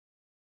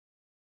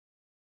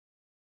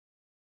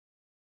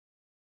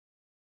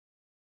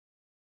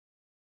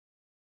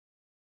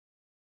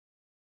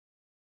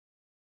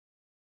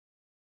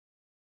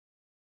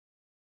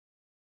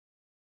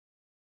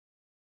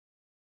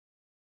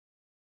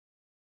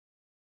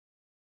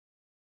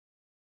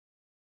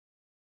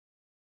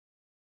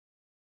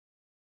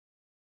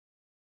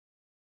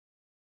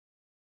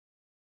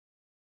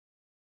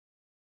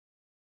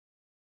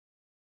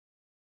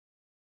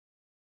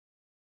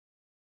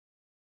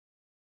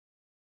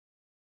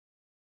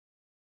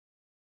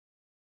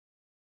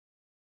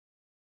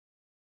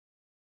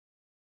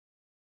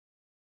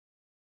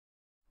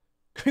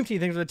 Cream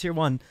teeth, thanks for the tier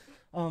 1.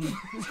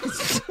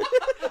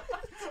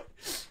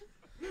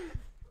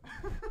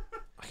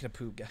 gonna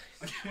poop, guys.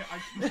 I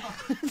cannot.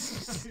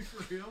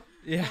 For real?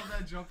 Yeah. All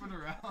that jumping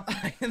around.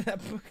 That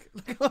poop.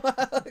 Here,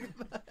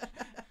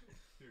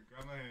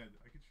 grab my hand.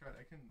 I can try.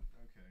 I can.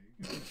 Okay.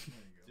 You got it.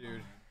 There you go.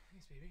 Dude.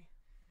 Thanks, baby.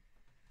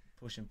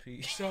 Pushing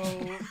pee. So,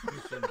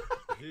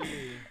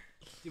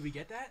 did we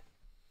get that?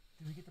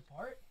 Did we get the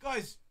part?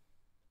 Guys,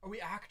 Are we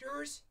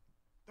actors?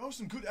 that was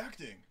some good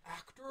acting.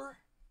 Actor?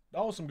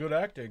 That was some good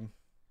acting.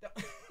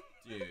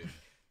 Dude.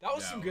 That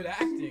was That some good was-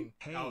 acting.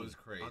 Hey, That was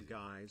crazy.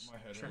 guys, My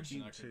head chat hurts you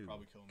and that could too.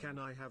 probably kill me. Can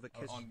I have a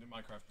kiss? On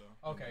Minecraft though.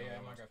 Okay, yeah,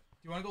 Minecraft.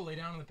 Do you want to go lay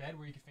down on the bed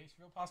where you can face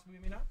real possibly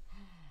me now?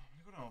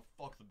 I'm gonna go down and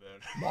fuck the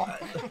bed.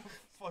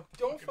 Fuck.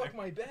 Don't fucking fuck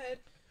my bed.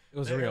 It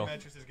was That real.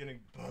 mattress is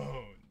getting boned.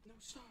 No,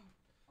 stop.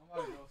 I'm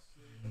about to go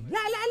sleep.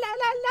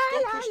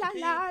 Don't push the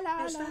pee.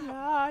 No,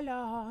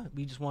 stop.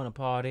 We just want to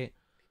party.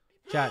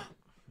 Chat.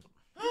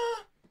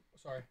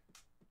 Sorry.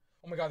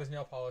 Oh my god, there's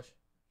nail polish.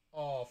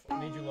 Oh,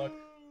 need your luck.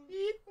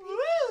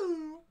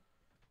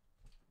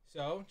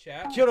 So,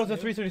 chat. Kyoto to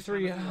what's new?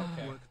 333.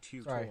 Okay. Work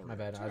Sorry, my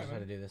bad. I Sorry, just had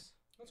to man. do this.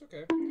 That's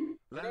okay.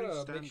 Larry,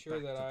 gotta stand make sure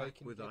back that to I back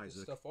can with get this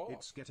Isaac. stuff off.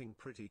 It's getting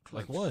pretty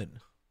close. Like what?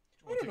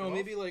 I don't know,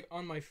 maybe like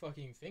on my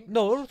fucking finger.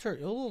 No, a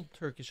little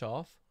Turkish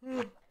off.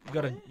 You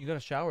gotta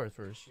shower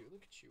first. Shoot,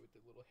 look at you with the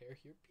little hair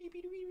here. Beep,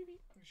 beep, beep, beep, beep.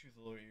 Look at you with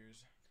the little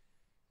ears.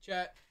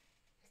 Chat,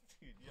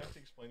 Dude, you have to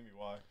explain to me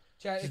why.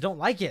 chat, Just if, don't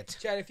like it.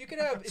 chat. If you could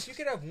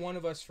have one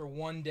of us for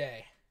one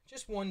day,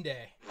 just one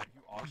day.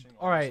 You auctioning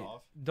All right, this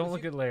off? don't If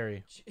look you- at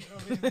Larry.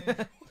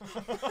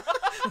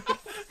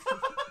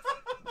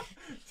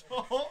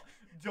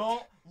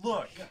 don't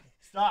look.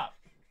 Stop.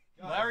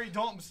 Larry,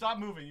 don't stop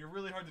moving. You're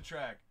really hard to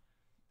track.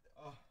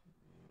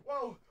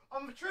 Whoa,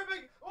 I'm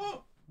tripping.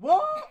 Oh. Whoa!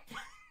 All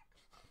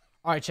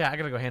right, chat. I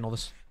gotta go handle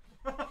this.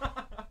 Oh,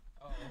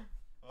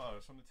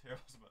 something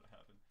terrible's about to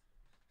happen.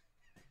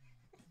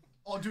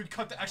 Oh, dude,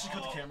 actually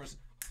cut the cameras.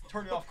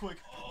 Turn it off quick.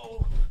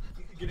 Oh,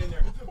 get in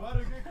there. It's about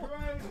to get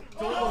crazy.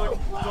 Don't look.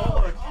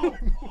 Don't look.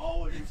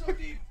 Oh, you're so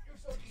deep. You're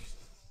so deep.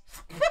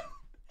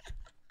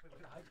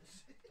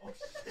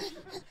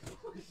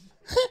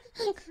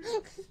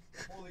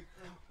 Holy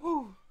crap.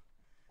 What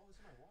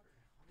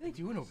are they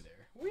doing over there?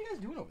 What are you guys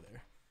doing over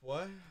there?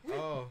 What?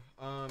 Oh,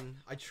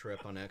 I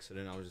tripped on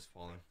accident. I was just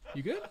falling.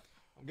 You good?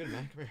 I'm good,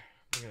 man. Come here.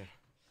 I'm good.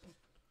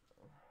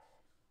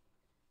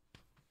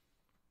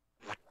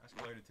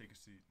 Ask Larry to take a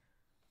seat.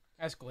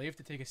 Ask Glaive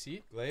to take a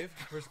seat. Glaive?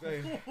 Where's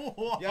Glaive?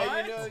 What?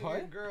 Yeah, you know, What?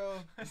 your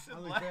girl. I said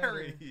I'm the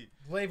Larry.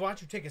 Glaive, why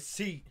don't you take a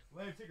seat?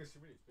 Larry, take a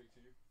seat. We need to speak to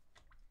you.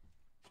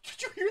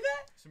 Did you hear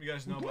that? Some of you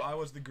guys know, but I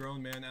was the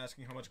grown man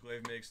asking how much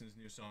Glaive makes in his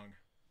new song.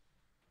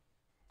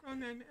 Grown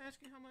man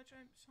asking how much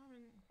I'm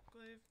selling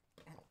Glaive.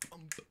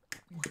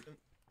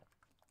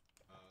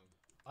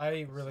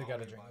 I really Sorry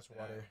gotta drink about this that.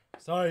 water.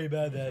 Sorry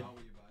about that. Sorry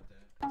about that.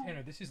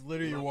 Tanner, this is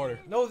literally your water.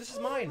 No, this is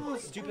mine.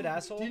 Stupid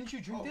asshole. Didn't you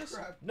drink this?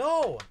 Crap.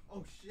 No.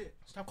 Oh, shit.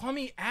 Stop calling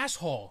me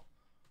asshole.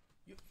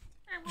 Do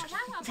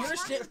you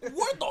understand?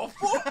 What the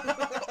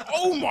fuck?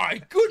 Oh my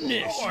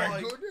goodness! Oh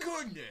my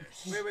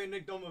goodness! Wait,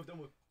 Nick, don't move. Wait,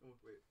 let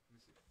me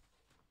see.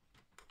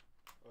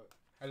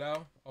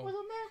 Hello? Oh.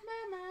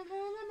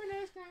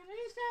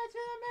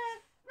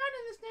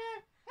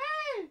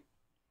 Hey!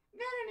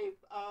 Got any,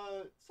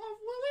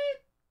 Softwilly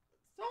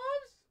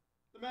subs?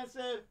 The man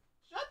said,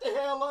 shut the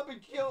hell up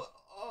and kill,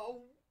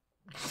 oh.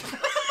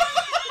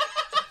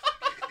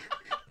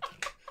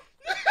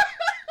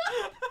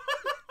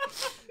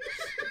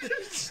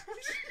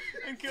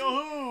 And kill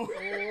who?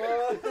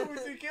 What? Who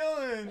was he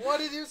killing? What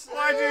did you say?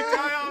 Why'd you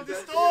tie off the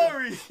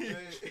story?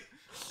 Wait.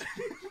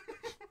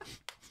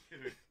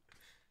 Dude.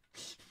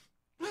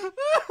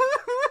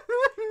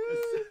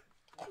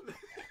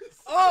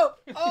 Oh!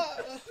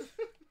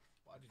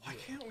 Why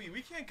can't we?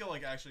 We can't go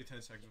like actually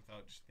 10 seconds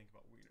without just thinking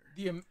about wiener.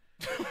 The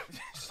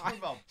Just think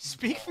about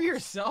speak for balls.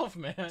 yourself,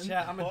 man.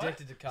 Chat, I'm What?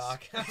 addicted to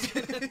cock.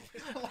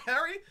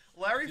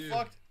 Larry Dude.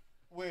 fucked.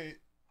 Wait,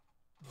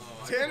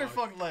 Oh, Tanner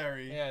fucked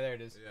Larry. Yeah, there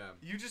it is. Yeah.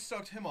 You just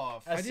sucked him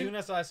off. As soon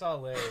as I saw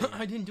Larry.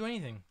 I didn't do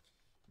anything.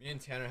 Me and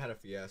Tanner had a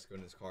fiasco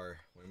in his car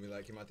when we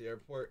like came out the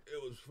airport.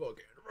 It was fucking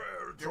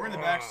rare. They were in the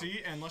back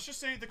seat, and let's just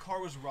say the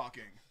car was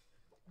rocking.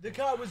 The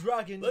car was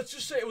rocking. Let's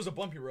just say it was a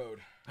bumpy road.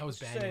 That was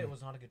Say banging. it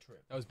was not a good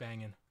trip. That was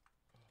banging.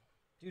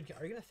 Dude,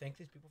 are you gonna thank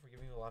these people for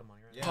giving you a lot of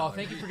money right Yeah, now? Oh,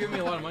 thank you for giving me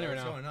a lot of money right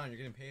What's now. going on? You're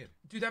getting paid.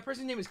 Dude, that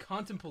person's name is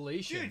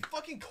Contemplation. Dude,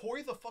 fucking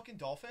Corey the fucking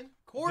dolphin.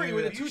 Corey Dude,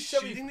 with a are you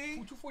 270, shitting me?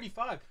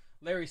 245.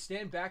 Larry,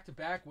 stand back to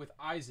back with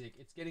Isaac.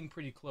 It's getting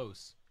pretty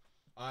close.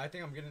 I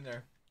think I'm getting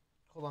there.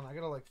 Hold on, I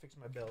gotta like fix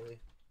my belly.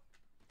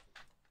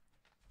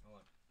 Hold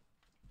on.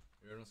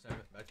 You're gonna stand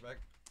back to back?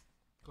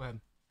 Go ahead.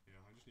 Yeah,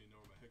 I just need to know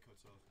where my head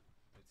cuts off.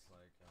 It's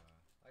like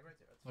right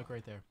there. That's Look fine.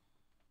 right there.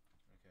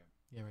 Okay.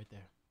 Yeah, right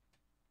there.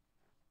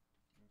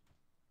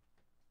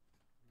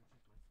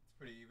 It's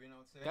pretty even, I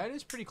would say. That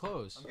is pretty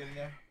close. I'm getting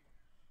there.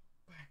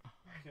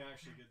 I can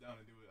actually get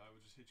down and do it. I would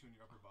just hit you in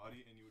your upper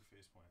body, and you would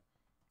face plant.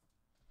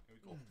 And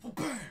we'd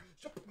go.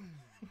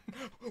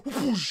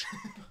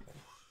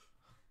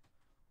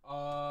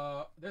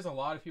 There's a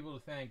lot of people to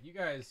thank. You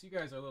guys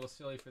are a little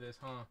silly for this,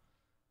 huh?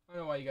 I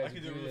don't know why you I guys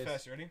can would do it do really this.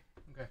 fast. You ready?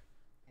 Okay.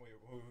 Wait,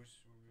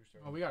 who's Who's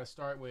starting? Oh, we gotta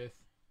start with.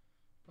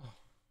 Oh,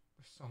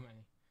 there's so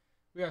many.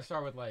 We gotta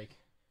start with like.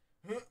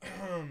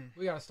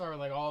 We gotta start with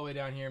like all the way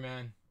down here,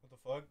 man. What the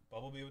fuck?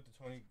 Bumblebee with the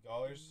 $20?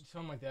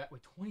 Something like that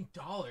with $20.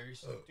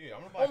 Dude,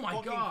 I'm gonna buy my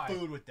fucking God.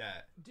 food with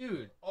that.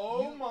 Dude.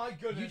 Oh You- my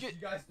goodness! you You, ju-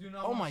 guys do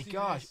not. Oh wanna my see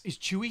gosh. this. Is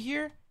Chewy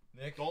here?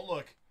 Nick, Don't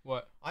look.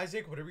 What?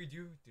 Isaac, whatever you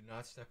do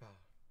not step out.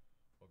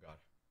 Oh god.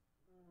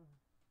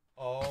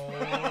 Oh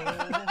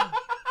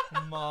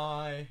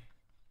my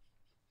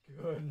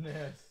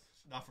goodness.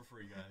 It's not for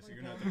free, guys. You're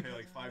gonna have to pay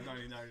like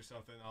 $5.99 or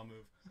something. I'll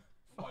move.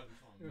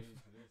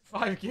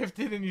 5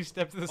 gifted and you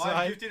step to the I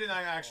side. gifted and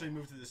I actually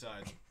moved to the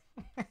side.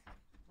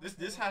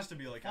 This has to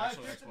be like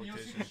actual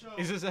exploitation.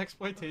 Is this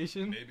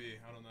exploitation? Maybe,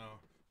 I don't know.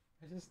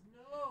 No,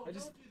 I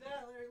just- don't do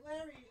that,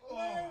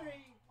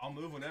 Larry. I'll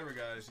move whenever,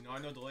 guys. You know, I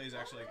know delay is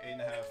actually like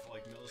 8.5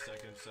 like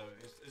milliseconds, so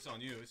it's on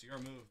you. It's your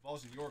move.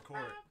 Ball's in your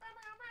court.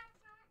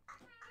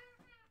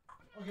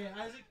 Okay,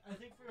 Isaac, I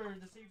think for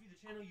the safety of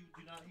the channel, you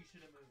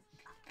shouldn't move.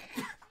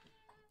 You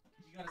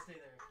gotta stay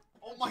there.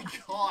 Oh my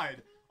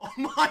god! Oh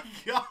my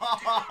god!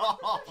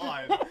 Oh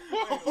my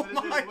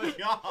What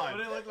god!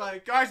 did it look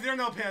like? Guys, there are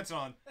no pants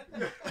on.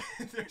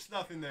 There's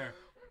nothing there.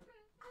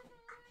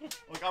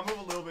 Look, I'll move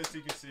a little bit so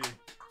you can see.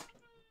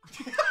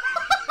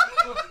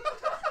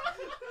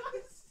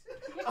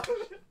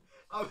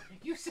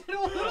 You said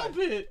a little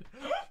bit.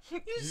 You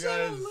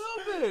said a guys-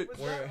 little bit. Was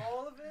Where- that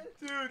all of it?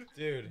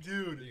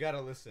 Dude, you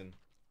gotta listen.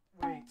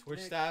 Wait, Twitch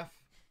Nick, staff.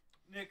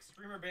 Nick,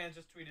 streamer band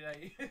just tweeted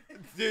at you.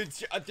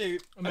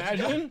 Dude.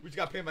 Imagine. We just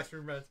got paid by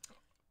streamer bands.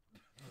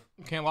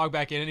 Can't log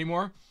back in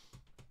anymore.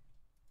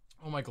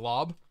 Oh my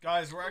glob.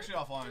 Guys, we're actually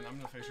offline. I'm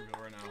gonna face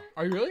reveal right now.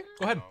 Are you really?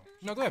 Go ahead. No.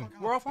 No, go ahead.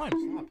 We're offline.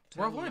 We're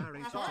Tell offline.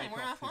 Larry to We're take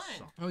off his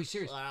socks. Oh, he's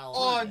serious.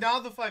 Oh, now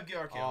the 5 gig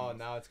arcade. Oh,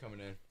 now it's coming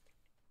in.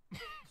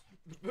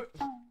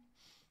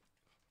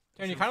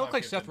 And you kind of look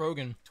like Seth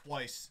Rogen.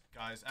 Twice,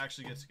 guys.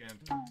 Actually get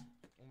scammed.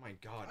 Oh my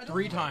god.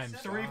 3 times.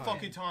 3 God.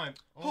 fucking times.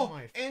 Oh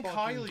my and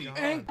fucking Kylie. God.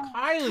 And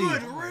Kylie.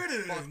 Good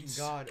riddance.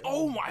 God.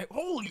 Oh my,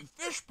 holy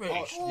fish Oh,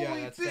 fish. yeah,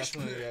 Holy that's fish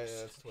definitely pics.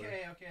 that's Twitter.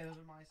 Okay, those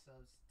are my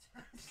subs.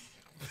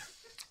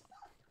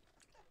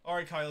 All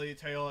right, Kylie,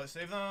 Taylor,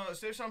 save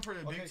some for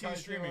the big T guys,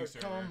 streaming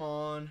server. come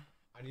on.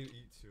 I need to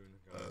eat soon,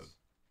 guys.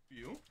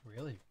 You?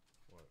 Really?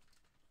 I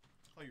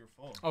thought you were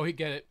full. Oh, he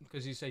get it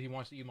because he said he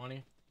wants to eat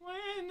money.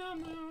 When the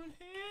moon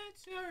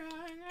hits your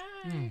eye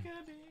Mm. like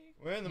a big...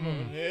 When the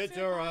moon hits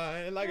your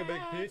eye like a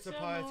big pizza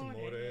pie, it's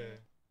amore.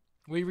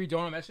 We read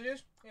donut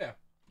messages? Yeah.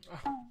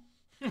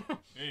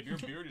 Babe, your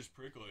beard is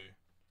prickly.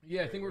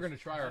 Yeah, I think we're gonna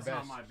try our That's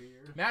best. not my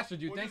beard. Master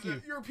dude, What thank is you.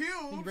 that? Your pubes.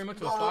 Thank you very much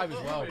for the 5 as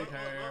well. Okay.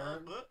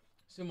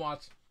 Sim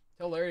Watts,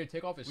 tell Larry to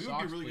take off his We would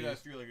socks, be really please. good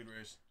at 3-legged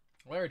race.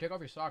 Larry, take off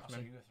your socks, Also,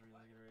 man. you have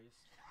 3-legged race.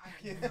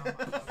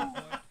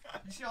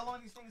 You see how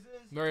long these things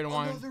is? Larry, don't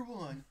want Another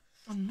one.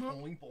 Ano-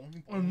 Boing,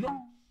 boing, boing.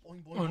 ano-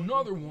 Boing, boing, boing.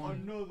 another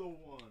one. Another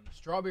one.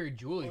 Strawberry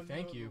Julie,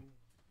 thank you.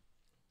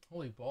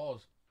 Holy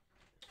balls.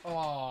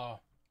 Aw.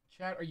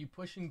 Chat, are you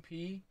pushing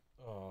P?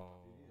 Oh.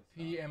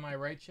 P, am I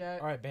right,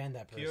 chat? All right, ban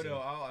that person. Kyoto,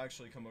 I'll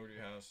actually come over to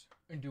your house.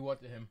 And do what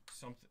to him?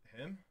 Something.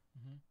 Him?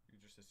 Mhm. You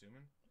just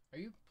assuming? Are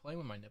you playing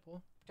with my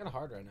nipple? Kind of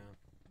hard right now.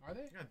 Are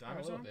they? You got Oh, a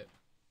diamonds little on? bit.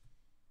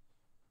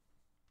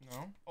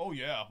 No. Oh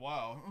yeah.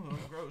 Wow. Oh,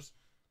 gross.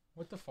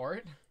 What the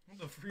fart? What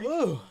the freak?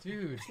 Ooh.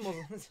 Dude.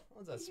 What's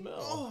that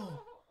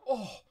smell?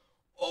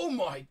 Oh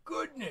my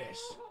goodness.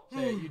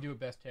 Say it, you do it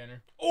best,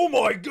 Tanner. Oh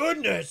my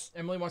goodness!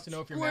 Emily wants to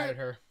know if you're mad at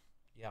her.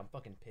 Yeah, I'm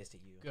fucking pissed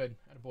at you. Good.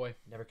 At a boy.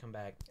 Never come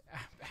back.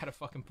 At a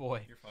fucking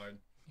boy. You're fired.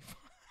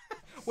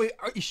 Wait,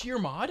 is she your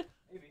mod?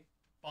 Maybe.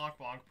 Bonk,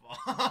 bonk, bonk.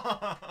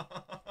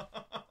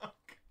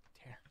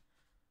 Tanner.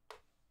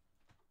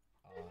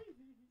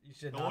 You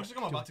should No, not. watch like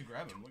I'm about to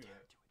grab him. Look at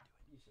that.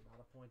 You should not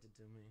have pointed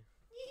to me.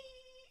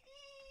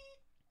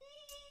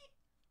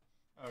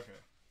 Okay.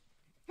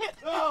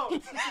 No! No,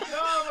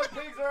 my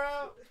pigs are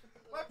out!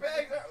 My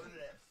pigs are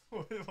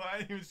I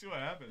didn't even see what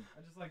happened.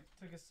 I just like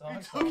took his He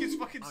socks took his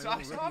fucking I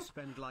socks already off.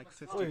 spend like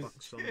Please.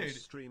 $50 on Dude.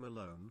 this stream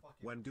alone.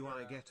 When do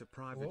I get a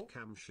private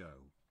cam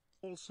show?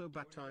 Also,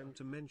 bad time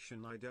to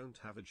mention I don't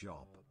have a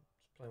job. Just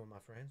playing with my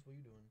friends. What are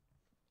you doing?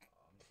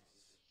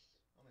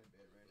 I'm in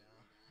bed right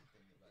now.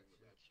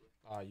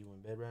 Ah, you in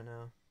bed right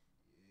now?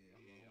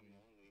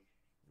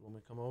 You want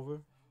me to come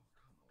over?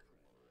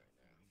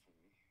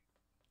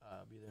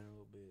 I'll be there in a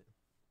little bit.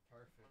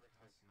 Perfect.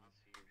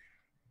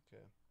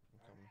 Okay, I'm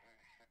coming.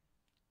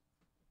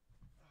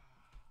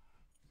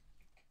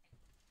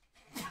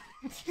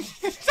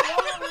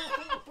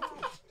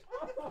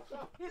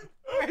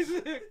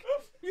 Isaac,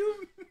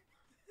 you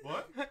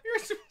What? you're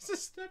supposed to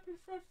step in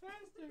front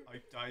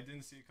faster. I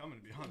didn't see it coming,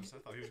 to be honest. I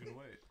thought he was gonna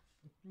wait.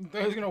 You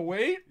thought I was gonna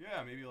wait?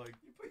 Yeah, maybe like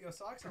You put your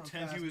socks on.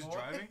 pretend he fast, was boy.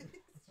 driving.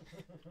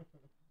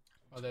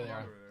 Oh, there they are.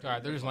 Over there.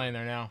 Alright, they're just laying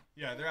there now.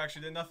 Yeah, they're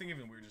actually nothing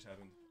even weird just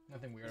happened.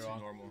 Nothing weird It's at all.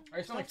 normal.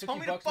 I spent like Tell 50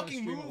 me to bucks on the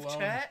fucking stream move, alone.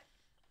 chat.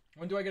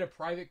 When do I get a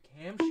private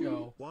cam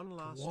show? One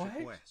last What?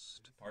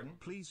 request. Pardon?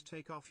 Please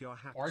take off your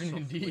hat. Pardon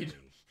indeed.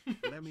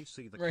 Softwilly. Let me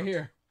see the Right cut.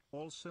 here.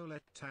 Also,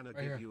 let Tanner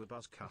Right give here. you a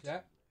buzz cut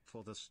That?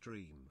 for the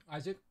stream.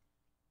 Isaac?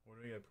 Where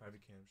do we get a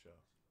private cam show?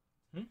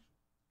 Hmm?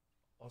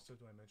 Also,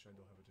 do I mention I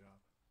don't have a job?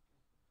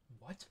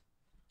 What?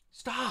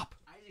 Stop.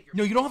 Isaac, you're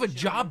No, you don't have a bullshitting.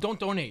 job. Don't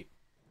donate.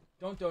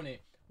 Don't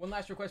donate. One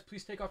last request.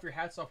 Please take off your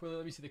hat, Softwilly.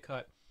 Let me see the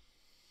cut.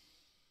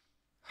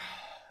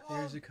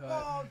 Here's the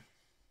cut.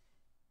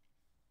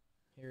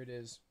 Here it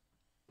is.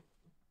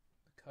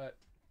 The cut.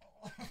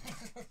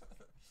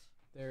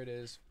 There it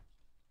is.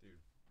 Dude.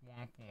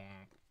 Womp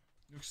womp.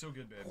 You look so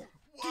good, babe.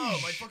 Whoa,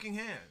 my fucking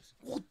hands.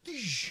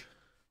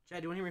 Chad,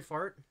 do you want to hear me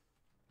fart?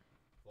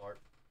 Fart.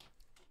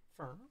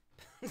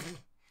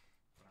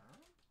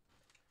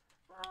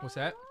 What's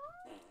that?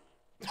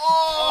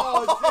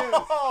 Oh, dude.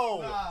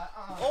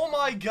 Oh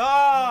my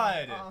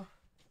god.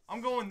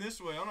 I'm going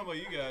this way. I don't know about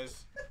you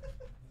guys.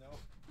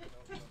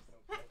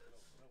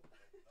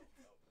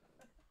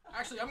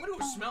 Actually, I'm gonna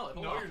go smell it.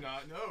 Hold No, on. you're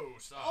not. No,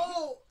 stop.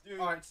 Oh! Dude.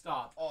 Alright,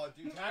 stop. Oh,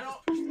 dude, can I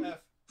just push F?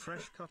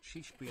 Fresh cut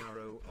sheesh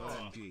BRO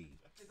OMG.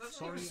 That's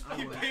Sorry not I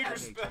even won't Pay donate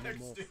respects, any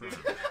more dude. friends.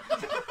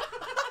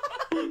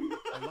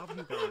 I love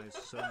you guys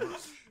so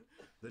much.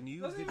 The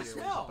new Doesn't even video is a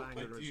smell. banger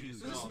Like, as dude, it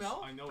usual.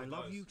 smell? I know I it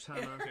love does. you,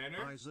 Tanner,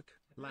 Tanner? Isaac,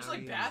 just, Larry,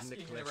 like, basking and in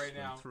it Nicholas right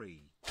now. from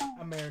 3.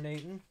 I'm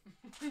marinating.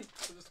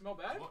 Does it smell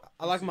bad? What?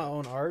 I like my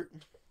own art.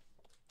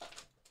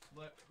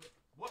 What?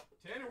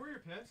 Tanner, where are your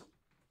pants?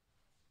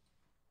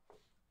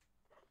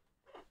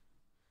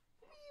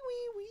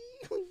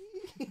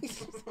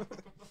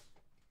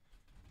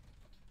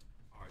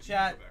 Alright,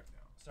 Chat. go back now.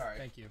 Sorry.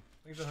 Thank you.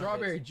 Thanks for the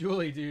Strawberry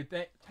Julie, dude.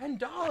 $10.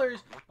 I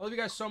love you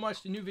guys so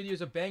much. The new video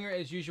is a banger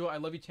as usual. I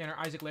love you, Tanner,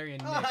 Isaac, Larry,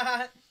 and Nick.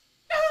 I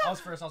was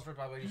first, by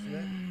the way. You see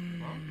that?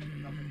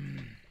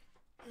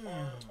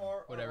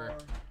 Whatever.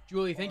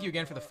 Julie, thank you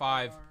again for the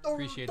 5.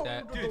 Appreciate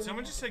that. Dude,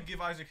 someone just said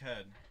give Isaac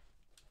head.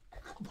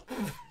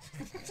 I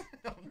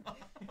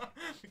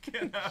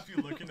can't have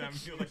you looking at me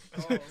like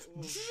that.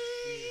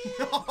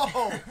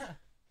 No!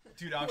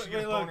 Dude, I'll actually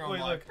get a boner on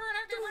live.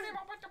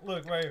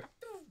 Look right here.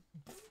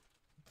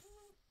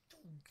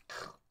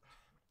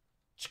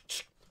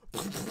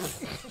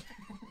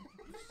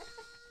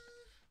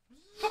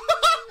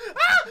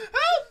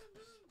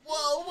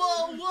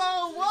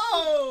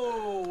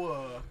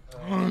 Whoa!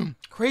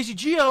 Crazy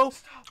Geo.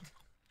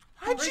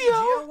 Hi,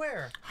 Geo.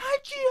 Where? Hi,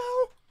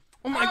 Geo.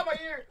 Oh my.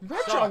 Red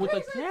Jaw with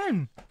a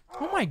 10.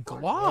 Oh my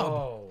glob.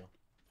 Whoa.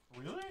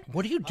 Really?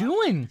 What are you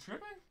doing? You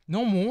tripping?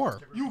 No more.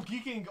 You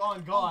geeking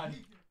on God.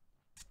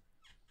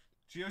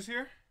 Gio's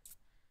here?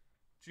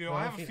 Gio,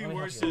 I have a few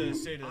words to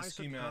say to the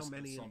ski Isaac, how mask.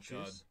 many Slump God.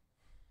 inches?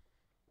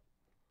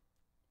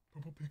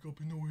 Purple pick up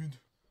in the wind.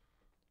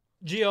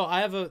 Gio,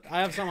 I have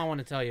something I want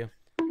to tell you.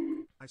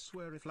 I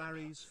swear if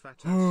Larry's fat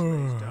ass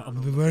lays down I'm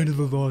on the the land bed of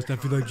the one lost. I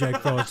more feel like time,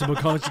 Jack Frost. I'm a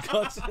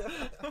consequence.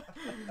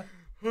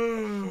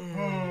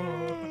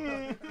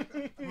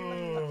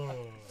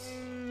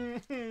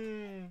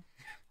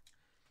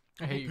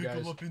 I hate you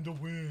guys. up in the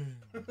wind.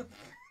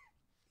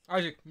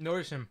 Isaac,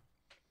 notice him.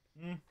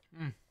 I'm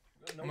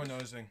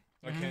noticing.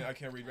 I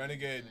can't read.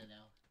 Renegade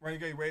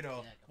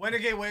Wado.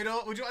 Renegade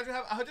Wado. Would you like to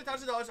have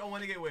 $100,000 on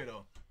Renegade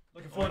Wado?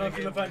 Looking forward to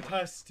feeling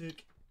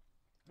fantastic.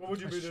 What would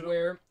you I read it on?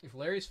 swear, if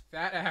Larry's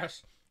fat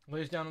ass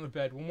lays down on the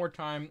bed one more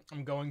time,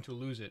 I'm going to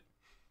lose it.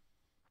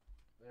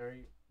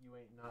 Larry, you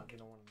ain't not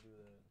gonna want to do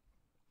that.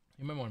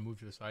 You might want to move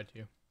to the side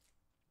too.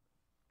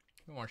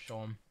 You want to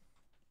show him.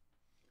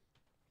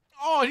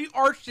 Oh, he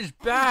arched his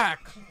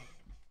back.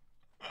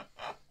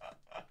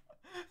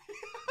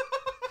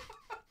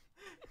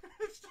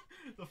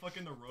 The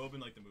fucking the robe in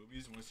like the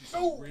movies. You want to see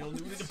some real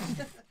nudity? You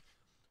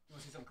want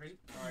to see something crazy?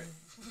 All right.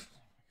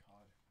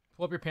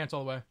 Pull up your pants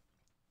all the way.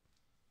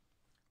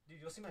 Dude,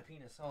 you'll see my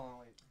penis. Hold on,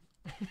 wait.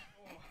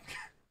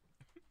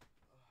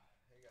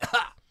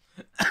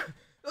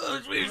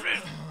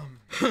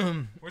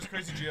 Where's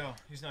Crazy Gio?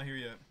 He's not here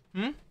yet.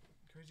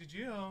 Crazy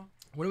Gio.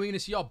 When are we going to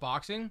see y'all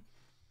boxing?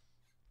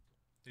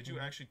 Did you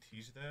actually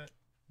tease that?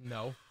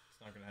 No.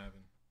 It's not gonna happen.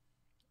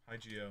 Hi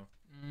Gio.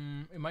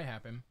 It might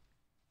happen.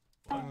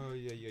 Oh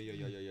yeah.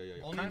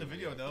 Only in the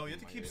video though. You have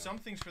to keep some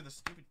things for the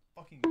stupid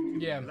fucking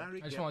YouTube. Yeah, Larry,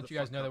 I just get want to let the you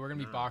guys fuck know that up we're going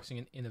to be now.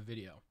 boxing in the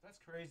video. That's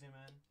crazy,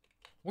 man.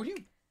 What are you?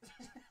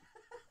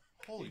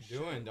 Holy What you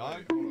doing, shit, dog?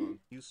 wait, hold on.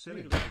 You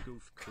silly little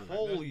goof cool.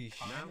 Holy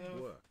shit. Now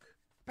work.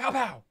 Pow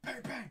pow.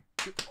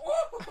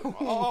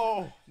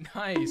 Oh.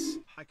 Nice.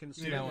 I can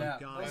see that you one. Yeah,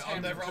 guys. those I'm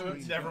hands never, are I'm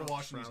cooked. never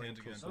washing these hands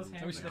again. Those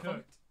Let me see the hands are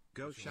phone.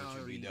 Go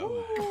shower. be eat.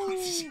 done.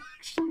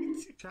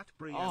 Chat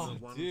Bree Oh,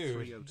 one dude.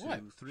 302 What?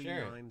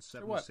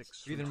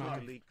 3976 Breathe in my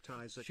face. leaked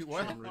Isaac Shoot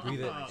what? Chan Breathe it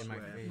Riddle in my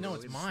elsewhere. face. No,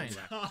 it's mine.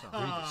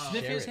 Select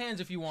Sniff Share his it.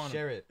 hands if you want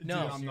Share him. it.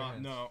 No. Dude, I'm not.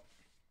 No.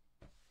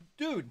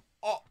 Dude.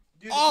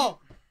 Dude, Oh.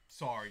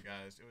 Sorry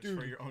guys. It was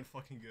for your own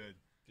fucking good.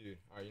 Dude,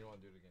 alright, you don't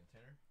want to do it again,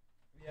 Tanner?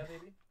 Yeah,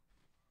 baby.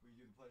 Will you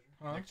do the pleasure?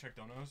 Huh? Nick check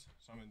donos,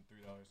 so I'm in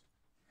 $3.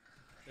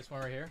 This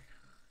one right here.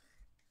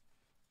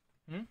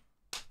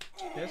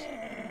 This?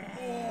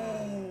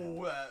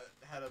 Oh,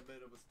 had a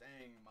bit of a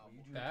sting. My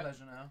You do That? the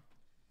pleasure now.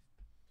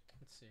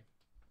 Let's see.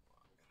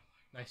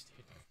 Nice,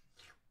 dude.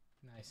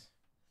 Nice.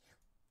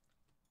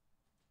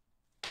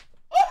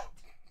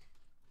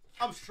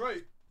 I'm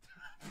straight.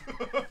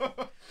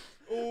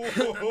 Oh,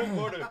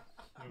 buddy.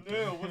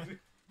 No, what's it?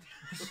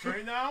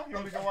 Straight now? You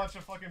want to go watch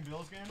a fucking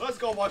Bills game? Let's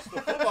go watch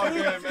the football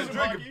game and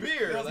drink a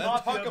beer. Bills Let's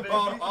Mafia, talk baby.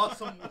 about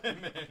awesome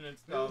women and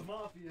stuff.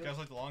 You guys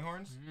like the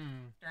Longhorns?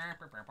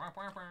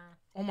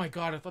 Oh my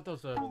god, I thought that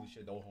was a Holy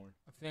shit, the whole horn.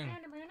 thing.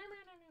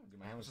 Dude,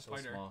 my hand was It's a so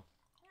spider. small.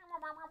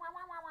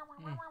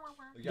 Look,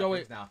 Yo, wait.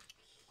 wait. Now.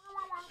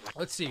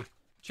 Let's see.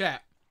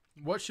 Chat.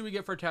 What should we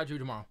get for a tattoo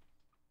tomorrow?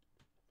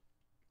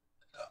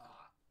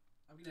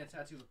 I'm getting a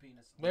tattoo of a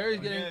penis. Larry's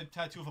I'm getting getting a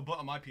tattoo of a butt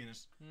on my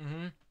penis.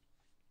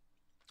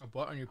 a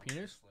butt on your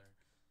penis.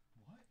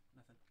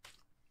 Nothing.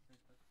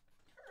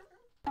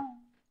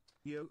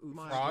 Yo,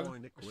 my Frog boy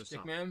Nick or was stick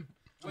up. man.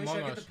 Wait, should I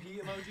Among get Us. the P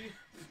emoji?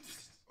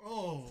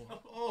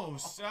 Oh,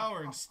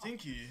 sour and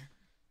stinky.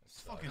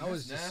 Fucking That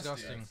was nasty.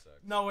 disgusting.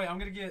 No, wait, I'm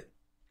gonna get.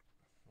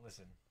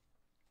 Listen.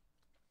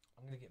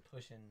 I'm gonna get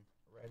pushing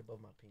right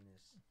above my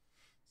penis.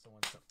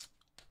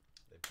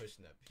 They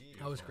pushing that pee. That was you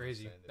know what I'm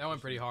crazy. saying? They That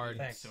went pushing pretty the hard. pee.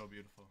 Thanks. So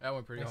beautiful. That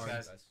went pretty Thanks, hard.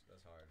 guys.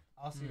 That's hard.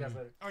 I'll see you guys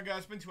later. Alright, guys,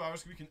 it's been 2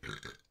 hours. We can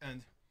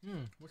end.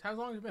 How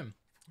long has it been?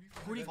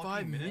 45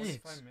 fucking minutes.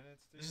 5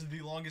 minutes, dude. This is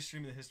the longest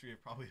stream in the history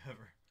of probably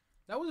ever.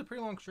 That was a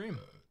pretty long stream.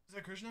 Is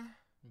that Krishna?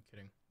 I'm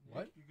kidding.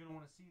 What? You're gonna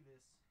want to see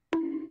this.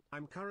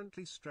 I'm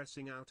currently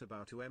stressing out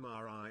about a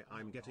MRI.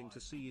 I'm getting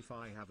to see if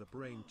I have a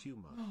brain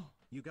tumor.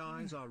 You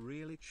guys are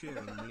really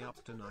cheering me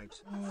up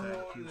tonight.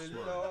 Thank you,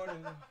 Smile. What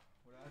happened?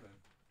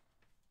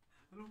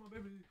 Hello, my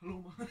baby.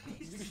 Hello, my.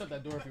 You can shut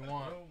that door if you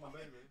want. Oh, my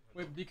baby.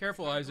 Wait, be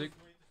careful, Isaac.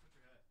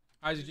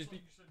 Isaac, just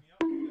be.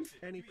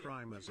 Any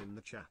primers in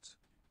the chat?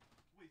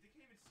 Wait, they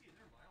can't even see it.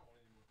 Never mind. I don't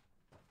want it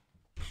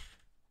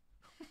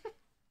anymore.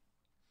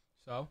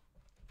 So?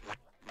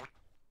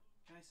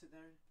 Can I sit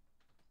there?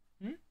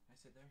 Hmm? Can I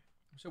sit there?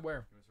 So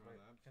where? You want to run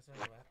that? Can I sit on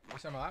your lap? You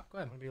sit on my lap? Go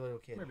I'm ahead. gonna be a little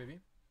kid. Come here, baby.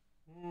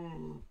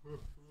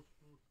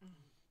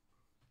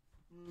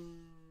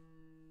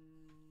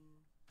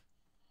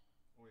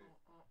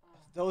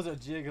 Those are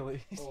jiggly.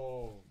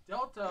 Oh.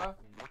 Delta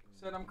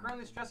said, I'm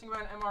currently stressing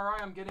about an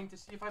MRI. I'm getting to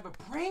see if I have a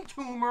brain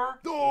tumor.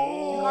 You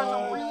guys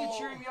are really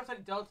cheering me up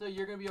today. Delta,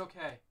 you're going to be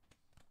okay.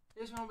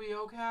 It's going to be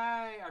okay.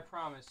 I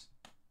promise.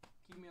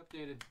 Keep me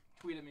updated.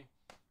 Tweet at me.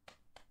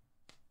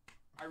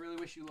 I really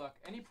wish you luck.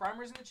 Any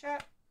primers in the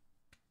chat?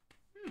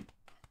 That's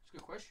a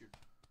good question.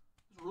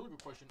 That's a really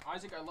good question.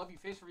 Isaac, I love you.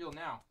 Face reveal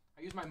now.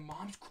 I use my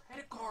mom's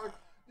credit card.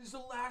 This is the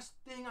last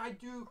thing I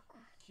do.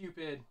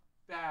 Cupid.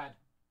 Bad.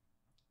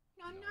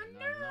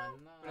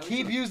 No.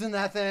 Keep using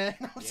that then.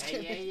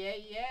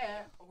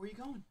 Yeah. Oh, where you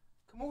going?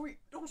 Come over here.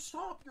 Don't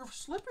stop. You're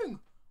slipping.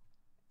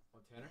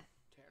 What, Tanner?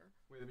 Tanner.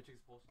 Wait, let me check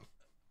his pulse.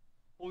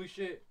 Holy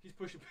shit, he's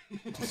pushing pee.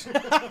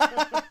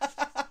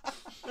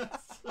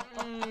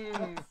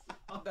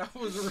 That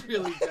was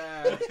really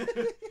bad.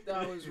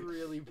 That was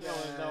really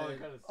bad.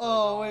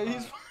 Oh wait,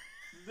 he's.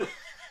 Let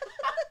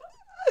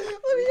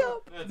me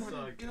up. That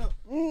sucked. Get up.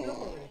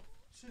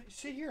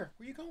 Sit here.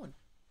 Where you going?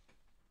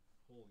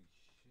 Holy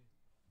shit.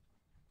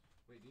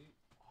 Wait, dude.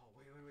 Oh,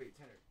 wait,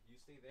 Tanner. You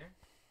stay there,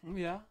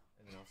 Yeah.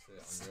 and then I'll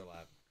sit on your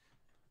lap.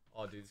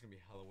 Oh, dude, this is gonna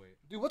be hella weight.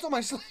 Dude, what's on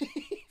my sleeve?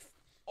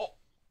 Oh,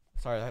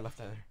 sorry, I left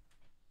that there.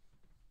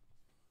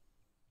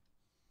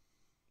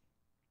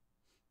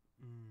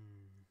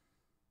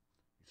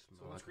 You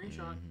So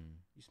screenshot.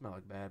 You smell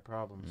like bad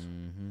problems.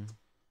 Mm-hmm.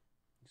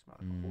 You smell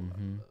like a whole lot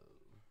of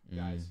love.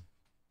 Guys.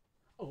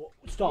 Oh,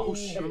 stop! Oh,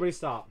 shit. Everybody,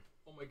 stop.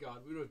 Oh my god,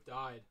 we would have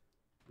died.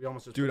 We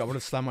almost just. Dude, I want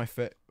to slam my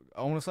face.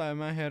 I want to slam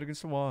my head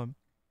against the wall.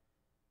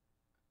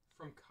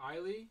 From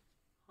Kylie?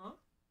 Huh?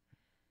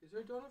 Is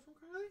there a donut from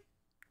Kylie?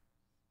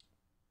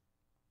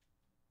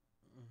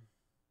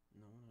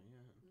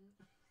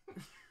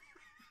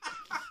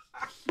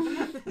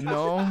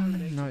 No,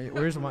 not yet.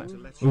 Where's my? To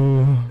let you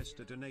know,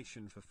 Mr.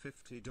 Donation for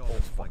 $50.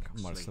 Fuck, I'm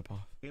about to slip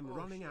off. I'm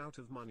running out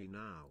of money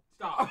now.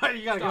 Stop.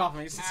 You gotta get off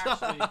me.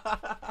 Actually,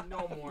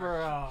 no more.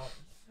 Bro.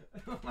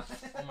 Oh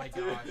my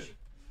gosh.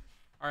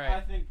 I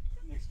Alright. think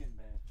Nick's getting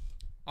banned.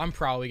 I'm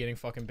probably getting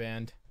fucking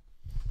banned.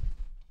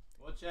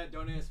 Well, chat,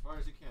 donate as far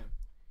as you can.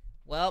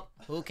 Well,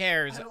 who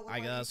cares, don't I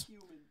like guess.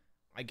 human.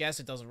 I guess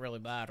it doesn't really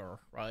matter,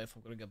 right, if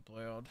I'm gonna get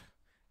banned.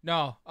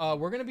 No,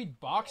 we're gonna be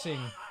boxing.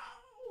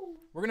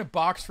 We're gonna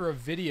box for a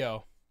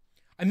video.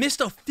 I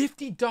missed a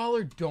 $50 Are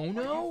you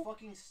dono?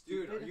 fucking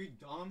stupid? Dude, are you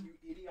dumb?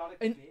 You idiotic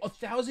And bitch.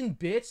 1,000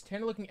 bits?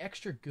 Tanner looking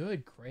extra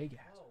good. Craig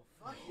has. Oh,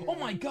 fuck Oh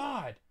my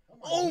god!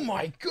 Oh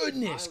my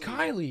goodness!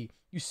 Kylie!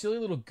 You silly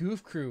little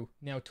goof crew.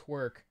 Now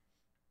twerk.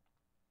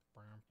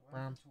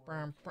 Can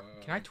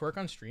I twerk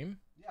on stream?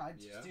 Yeah,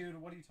 Yeah.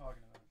 dude, what are you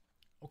talking about?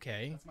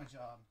 Okay. That's my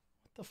job.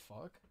 What the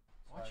fuck?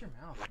 Watch your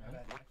mouth, My man.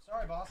 bad, Nick.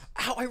 Sorry, boss.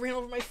 Ow, I ran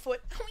over my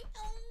foot.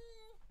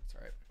 It's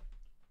alright.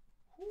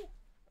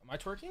 Am I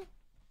twerking?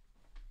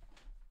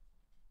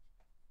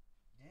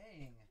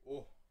 Dang.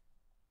 Oh.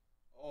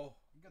 Oh.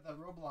 You got that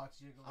Roblox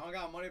jiggle. I don't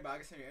got money, but I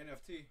can send you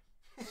NFT.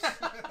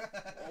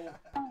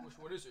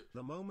 What is it?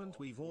 The moment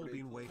we've all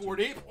been waiting.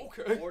 40?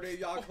 Okay. 4-day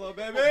yacht club,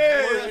 baby.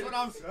 That's what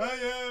I'm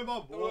saying, my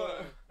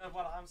boy. That's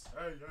what I'm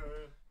saying.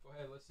 Go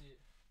ahead, let's see it.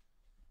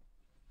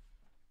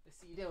 Let's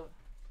see you do it.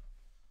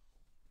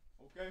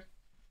 Okay.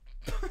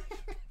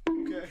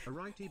 Okay.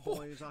 Alrighty,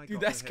 boys, I Dude,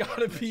 got that's ahead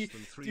gotta less be.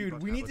 than 3, Dude,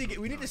 but we have need a to good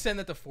we need to night. send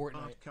that to Fortnite.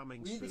 Art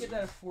coming We need to soon. get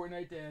that a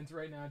Fortnite dance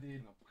right now,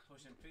 dude.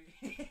 Pushing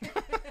P.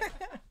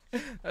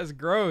 That's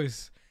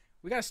gross.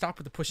 We gotta stop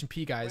with the push and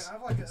pee, guys. I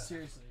have like a,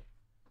 Seriously.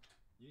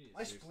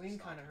 my spleen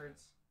kind of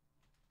hurts.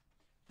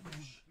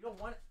 You don't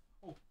want it.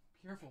 Oh,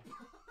 careful.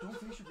 Don't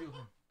face reveal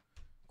him.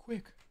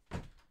 Quick.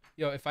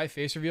 Yo, if I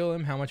face reveal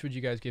him, how much would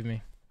you guys give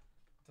me?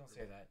 Don't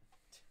say that.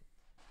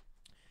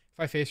 If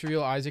I face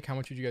reveal Isaac, how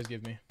much would you guys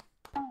give me?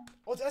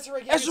 Oh, it's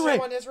Desiree. Desiree!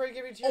 Desiree,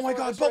 give me two. Oh my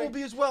god,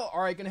 Bumblebee as well.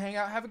 All right, gonna hang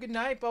out. Have a good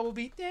night,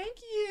 Bumblebee. Thank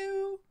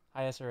you.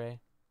 Hi, Desiree.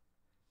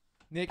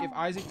 Nick, if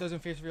Isaac doesn't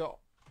face reveal,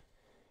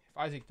 if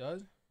Isaac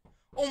does,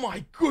 oh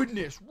my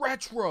goodness,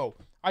 retro.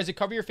 Isaac,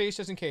 cover your face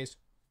just in case.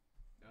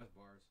 That's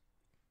bars.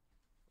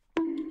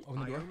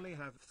 Open the I door. only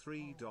have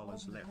 $3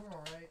 left.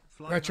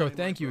 Fly Retro, high, my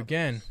thank you brothers.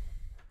 again.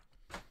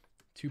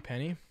 2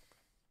 penny.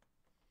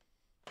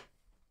 All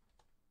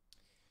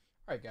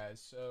right, guys.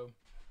 So,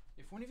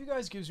 if one of you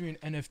guys gives me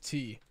an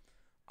NFT,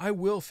 I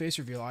will face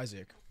reveal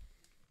Isaac.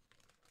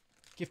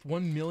 Gift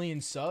 1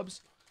 million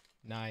subs.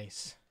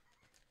 Nice.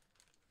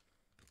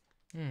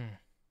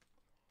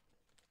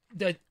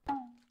 That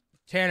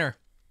Tanner.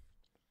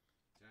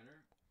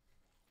 Tanner?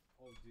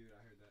 Oh, dude,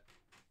 I heard that.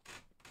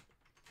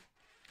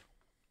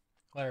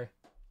 Larry,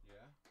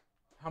 Yeah?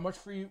 how much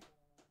for you?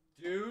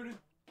 Dude.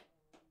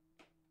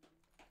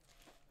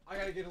 I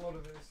gotta get a load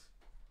of this.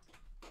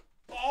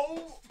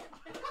 Oh!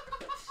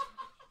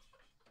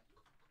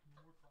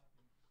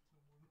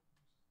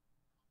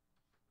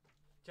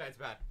 Yeah, it's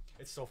bad.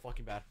 It's so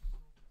fucking bad.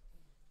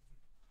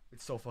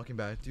 It's so fucking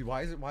bad. Dude,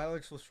 why I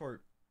look so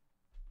short?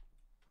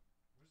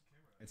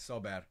 It's so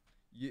bad.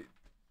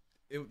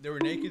 They were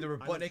naked, they were I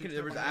butt will naked, pick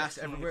there was up ass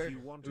an NFT everywhere. if you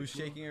want It was to.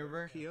 shaking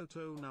everywhere.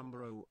 Kyoto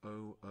number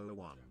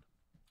 0001.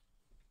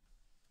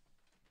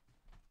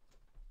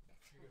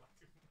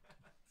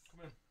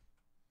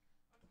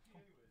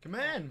 Come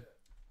in.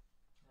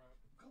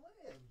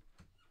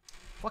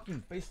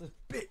 Fucking faceless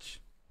bitch.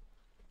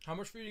 How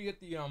much for you to get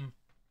the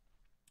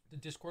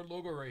Discord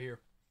logo right here?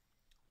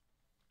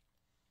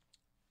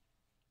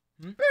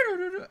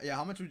 Yeah,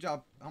 how much would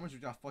y'all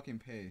fucking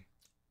pay?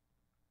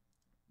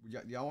 Do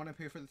y'all want to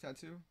pay for the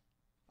tattoo?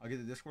 I'll get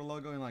the Discord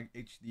logo in like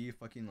HD,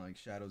 fucking like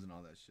shadows and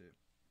all that shit.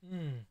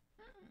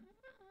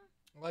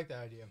 I like that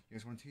idea. You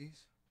guys want to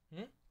tease?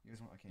 Hmm? You guys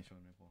want? I can't show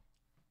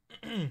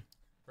the nipple.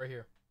 Right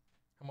here.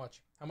 How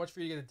much? How much for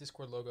you to get a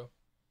Discord logo?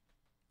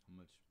 How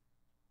much?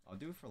 I'll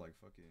do it for like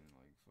fuck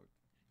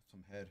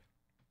some head.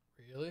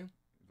 Really?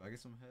 If I get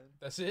some head.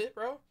 That's it,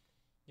 bro?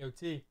 Yo,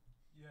 T.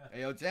 Yeah.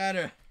 Hey yo,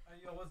 Tanner.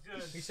 Yo, what's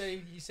good?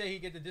 He said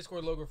he'd get the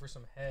Discord logo for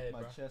some head, My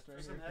bro. chest right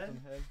For here. some For head?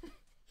 some head.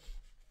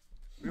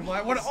 We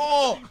might want to.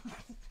 Oh.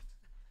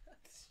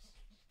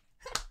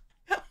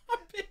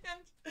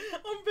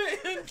 I'm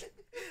banned.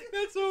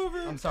 That's over.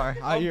 I'm sorry.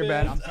 I'm You're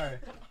bad. banned. I'm sorry.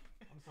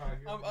 I'm sorry.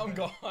 I'm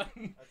gone.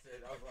 That's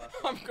it. That was last.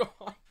 I'm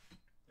gone.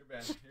 You're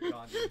banned. You're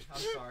gone, dude.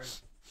 I'm sorry.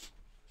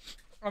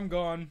 I'm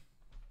gone.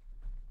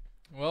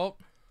 Well,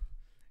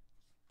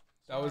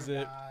 that was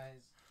it.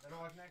 Guys, better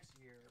watch next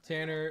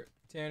year.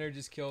 Tanner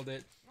just killed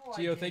it. No, I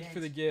Gio, thank you for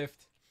the didn't.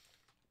 gift.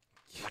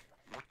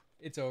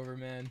 It's over,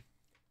 man.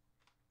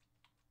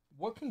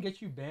 What can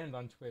get you banned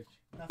on Twitch?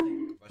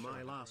 Nothing.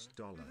 My last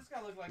dollar. Dude, this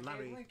guy looked like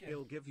Larry, Dave Lincoln.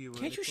 he'll give you a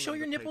Can't you nickel show and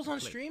your a nipples on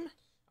paper clip. stream?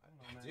 I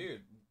don't know, man.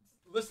 Dude,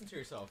 listen to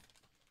yourself.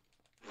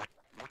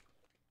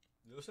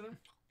 You listening?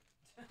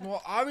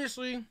 Well,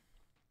 obviously,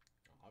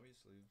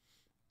 Obviously.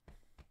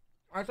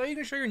 I thought you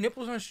can show your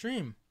nipples on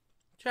stream.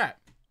 Chat.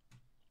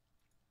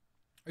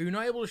 Are you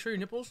not able to show your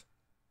nipples?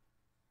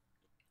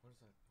 What is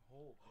that?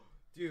 Hole.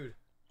 Dude.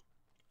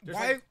 There's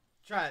Why? Like,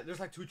 try it. There's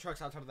like 2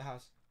 trucks outside of the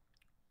house.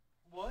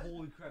 What?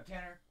 Holy crap,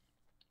 Tanner.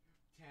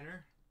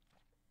 Tanner.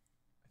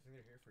 I think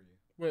they're here for you.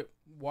 Wait,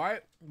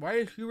 why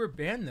did Huber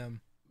ban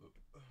them?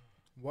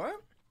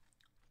 What?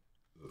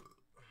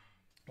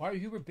 Why did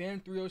Huber ban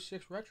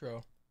 306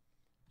 Retro?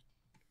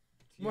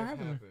 What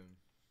happened?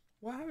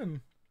 What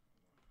happened?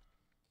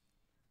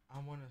 I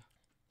wanna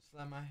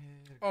slam my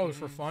head. Oh, it's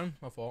for against- fun?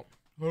 My fault.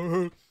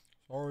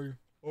 Sorry.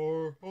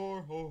 Or.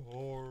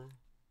 Come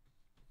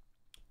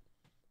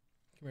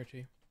here, T.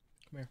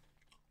 It's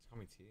call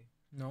me T.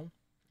 No. Oh,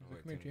 Come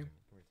wait, here, T, T.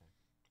 T.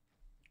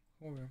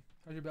 Come over here.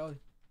 How's your belly?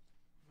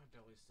 My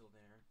belly's still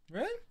there.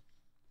 Really?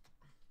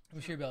 Let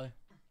me see your belly.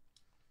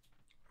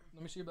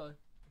 Let me see your belly.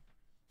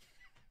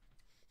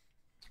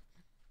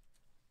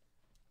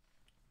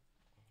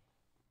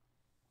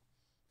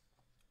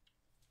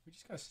 We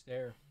just gotta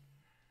stare.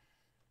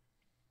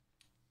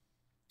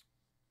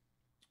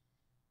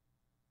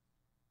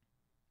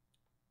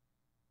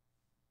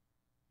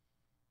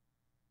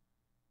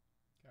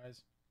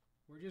 Guys,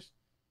 we're just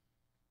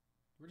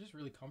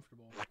really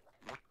comfortable.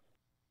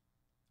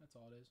 That's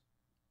all it is.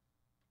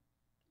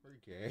 We're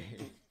gay.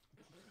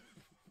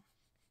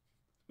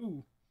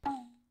 Ooh.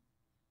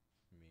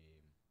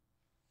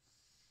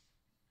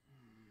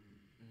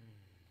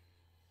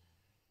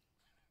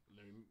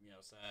 Me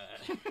outside.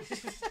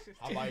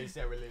 How about you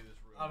say we leave this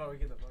room? How about we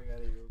get the fuck out of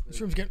here real quick?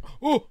 This room's getting.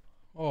 Oh!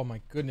 Oh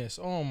my goodness.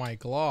 Oh my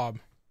glob.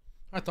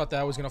 I thought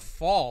that was gonna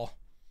fall.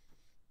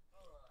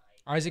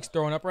 Isaac's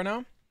throwing up right now.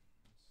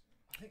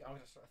 I think I'm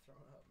gonna start throwing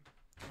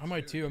up. I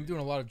might too. I'm doing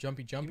a lot of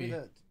jumpy. Give me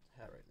that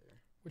hat right there.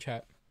 Which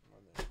hat?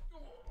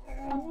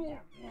 Hot.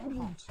 Here,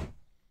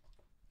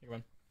 come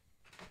on.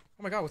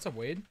 Oh my God, what's up,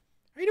 Wade?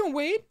 How you doing,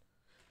 Wade?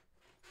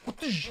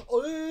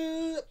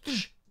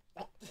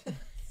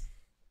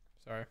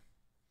 Sorry,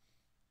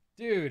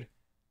 dude.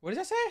 What does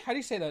that say? How do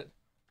you say that?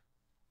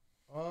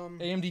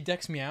 AMD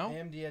Dex Meow.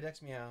 AMD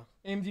Dex Meow.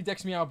 AMD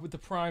Dex Meow with the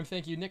Prime.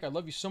 Thank you, Nick. I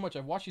love you so much.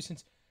 I've watched you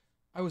since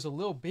I was a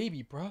little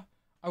baby, bruh.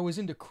 I was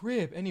in the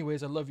crib.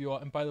 Anyways, I love you all.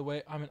 And by the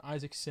way, I'm an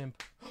Isaac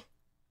simp.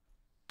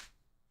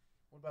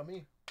 What about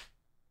me?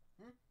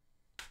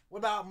 What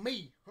about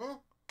me? Huh?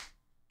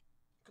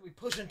 Could be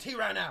pushing T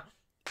right now.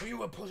 Or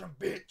you a pushing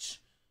bitch.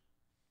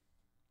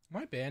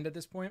 Am I banned at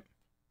this point?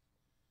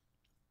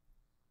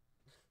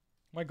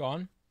 Am I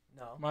gone?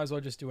 No. Might as well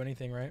just do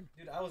anything, right?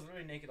 Dude, I was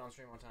literally naked on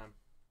stream one time.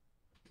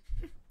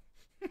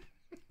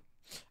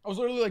 I was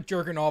literally like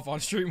jerking off on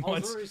stream I was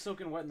once. literally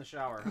soaking wet in the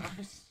shower.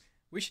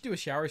 We should do a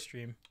shower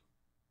stream.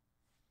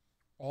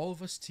 All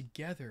of us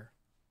together.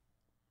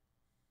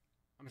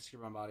 I'm insecure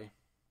in my body.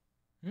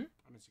 Hmm?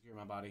 I'm insecure in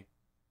my body.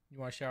 You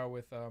want to shower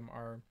with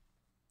our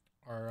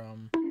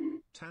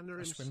Tanner,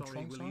 I'm swim sorry,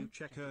 trunks will on? you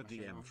check her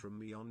DM from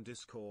me on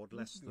Discord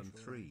less than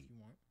 3? If you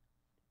want.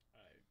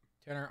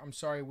 Tanner, I'm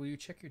sorry. Will you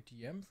check your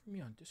DM for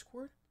me on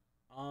Discord?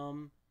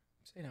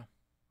 Say no.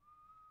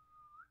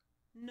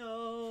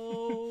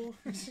 No.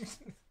 I'm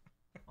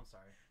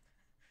sorry.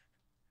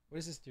 What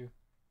does this do?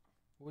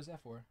 What was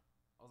that for?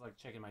 I was like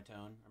checking my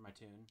tone or my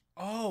tune.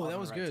 Oh, that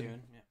was my right good.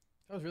 tune. Yeah.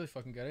 That was really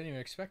fucking good. I didn't even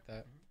expect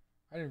that.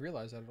 I didn't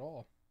realize that at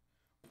all.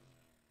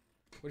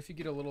 What if you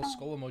get a little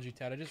skull emoji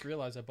tat? I just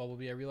realized that,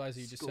 Bubblebee. I realized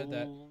that you just said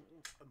that.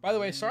 By the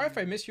way, sorry if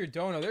I missed your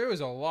dono. There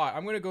was a lot.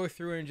 I'm going to go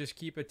through and just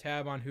keep a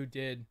tab on who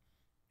did.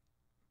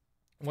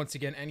 Once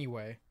again,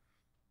 anyway.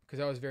 Because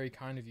that was very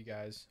kind of you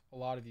guys. A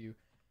lot of you.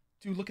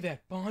 Dude, look at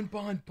that. Bon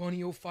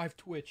Bunny 05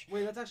 Twitch.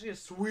 Wait, that's actually a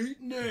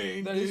sweet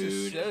name, That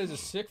is a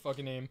sick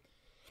fucking name.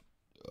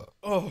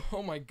 Oh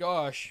my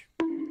gosh.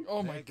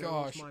 Oh my There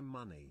gosh. goes my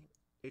money.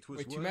 It was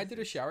Wait, worth T-Mac did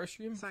a it. shower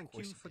stream? Thank Of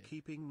course you he for did.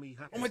 keeping me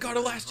happy. Oh my God,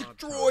 during Elastic hard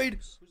Droid!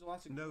 times. Who's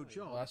Elastic No Droid?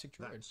 job. Elastic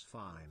Droid. That's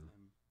fine.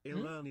 Hmm?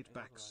 He'll earn it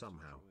back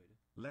somehow.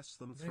 Less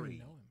than I don't even 3.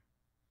 know him.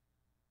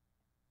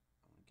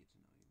 I want to get to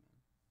know you,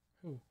 man.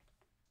 Who?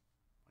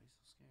 Why are you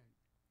so scared?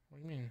 What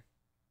do you mean?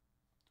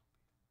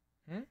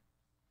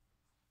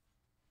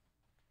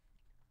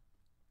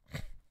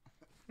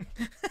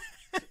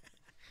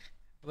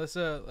 Let's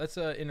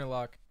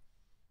interlock.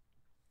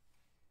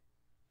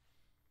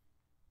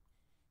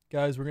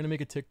 Guys, we're gonna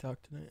make a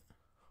TikTok tonight.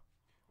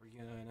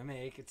 We're gonna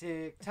make a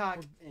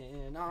TikTok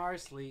in our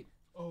sleep.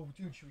 Oh,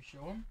 dude, should we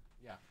show him?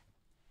 Yeah.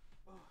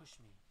 Push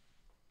me.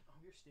 Oh,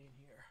 you're staying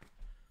here.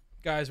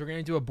 Guys, we're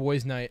gonna do a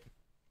boys' night.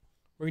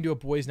 We're gonna do a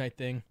boys' night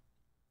thing.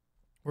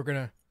 We're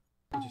gonna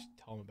I'll just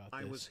tell him about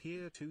I this. was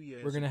here 2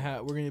 years We're gonna ago.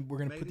 have we're gonna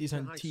Made put it these to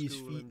on high T's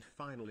school feet. and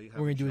finally have We're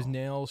gonna a do his job.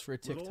 nails for a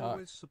Will TikTok.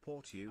 always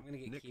support you. I'm gonna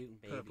get Nick, cute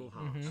and baby. Purple Mhm.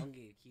 Heart. I'm gonna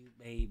get a cute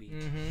baby.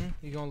 Mm-hmm.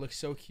 You're gonna look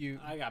so cute.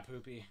 I got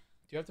poopy. Do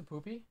you have to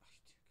poopy?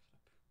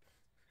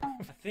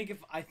 I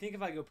think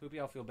if I go poopy,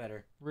 I'll feel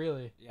better.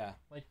 Really? Yeah.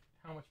 Like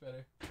how much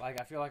better? Like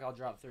I feel like I'll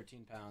drop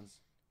 13 pounds.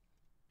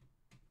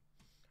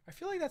 I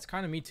feel like that's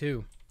kind of me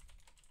too.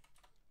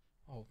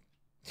 Oh.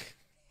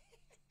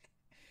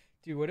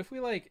 Dude, what if we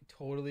like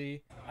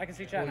totally? I can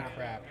see chat Holy now.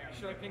 crap!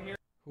 Should I ping here?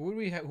 Who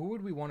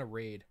would we want to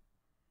raid?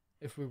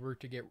 If we were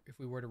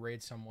to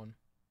raid someone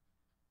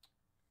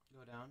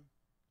Go down.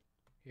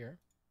 here.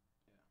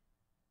 Yeah.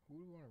 Who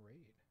would we want to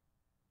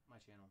My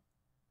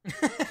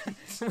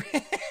channel.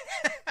 raid?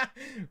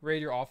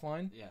 Raid your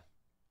offline. Yeah.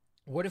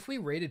 What if we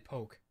raided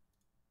Poke?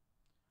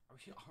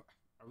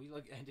 Are we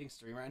like ending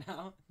stream right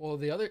now? Well,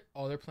 they're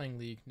playing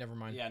League. Never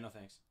mind. Yeah. No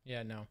thanks.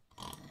 Yeah, no.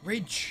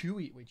 Raid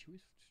Chewy. Wait,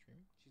 Chewy's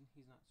streaming?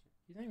 He's not.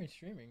 He's not even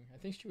streaming. I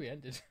think Chewy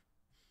ended.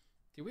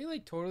 Did we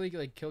like totally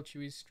like kill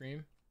Chewy's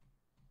stream?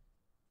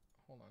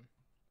 Hold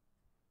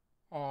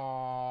on.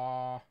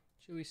 Aww.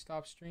 Chewy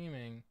stopped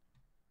streaming.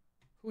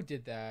 Who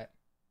did that?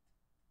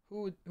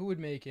 Who would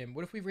make him?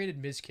 What if we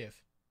raided Mizkif?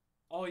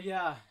 Oh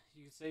yeah.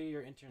 You could say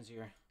your intern's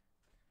here.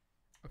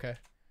 Okay.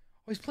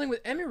 Oh, he's playing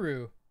with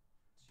Emiru.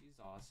 She's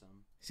awesome.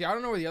 See, I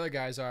don't know where the other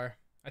guys are.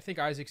 I think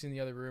Isaac's in the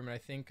other room, and I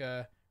think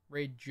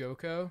raid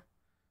Joko.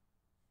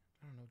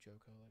 I don't know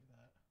Joko like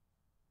that.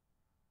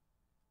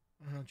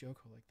 I don't know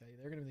Joko like that.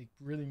 They're gonna be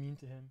really mean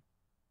to him.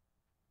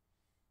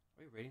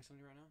 Are you rating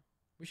somebody right now?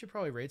 We should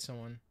probably raid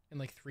someone in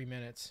like 3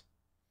 minutes.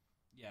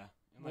 Yeah.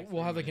 in We'll 3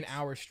 have like an minutes.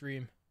 hour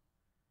stream,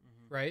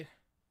 Mhm. right?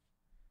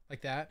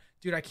 Like that,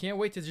 dude. I can't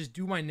wait to just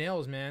do my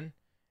nails, man.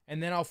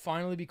 And then I'll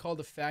finally be called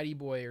a fatty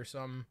boy or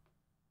something.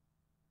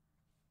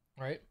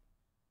 Right?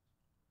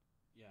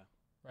 Yeah.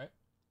 Right?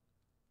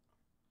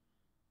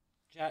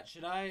 Chat.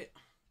 Should I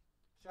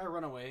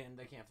run away and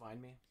they can't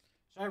find me?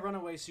 Should I run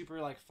away super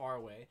like far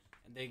away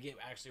and they get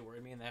actually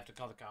worried me and they have to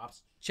call the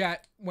cops?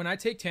 Chat, when I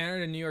take Tanner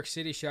to New York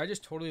City, should I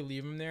just totally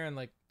leave him there and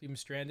like leave him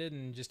stranded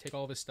and just take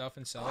all of his stuff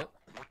and sell it?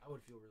 I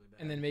would feel really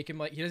bad. And then make him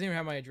like, he doesn't even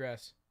have my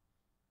address.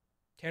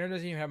 Tanner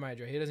doesn't even have my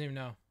address. He doesn't even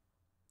know.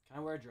 Can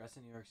I wear a dress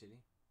in New York City?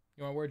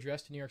 You want to wear a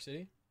dress to New York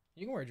City?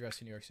 You can wear a dress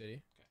to New York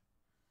City. Okay.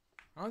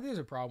 I don't think there's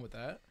a problem with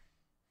that.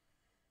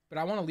 But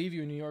I want to leave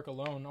you in New York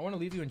alone. I want to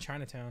leave you in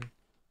Chinatown.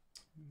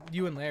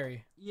 You and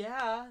Larry.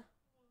 Yeah.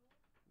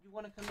 You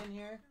want to come in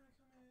here?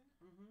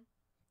 Mm-hmm.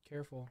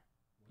 Careful.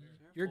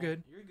 You're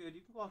good. You're good.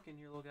 You can walk in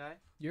here, little guy.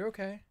 You're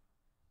okay.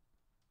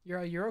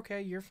 You're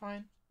okay. You're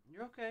fine.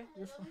 You're okay.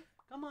 You're fine.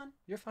 Come on.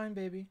 You're fine,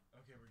 baby.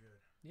 Okay, we're good.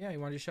 Yeah, you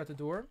want to just shut the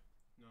door?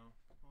 No,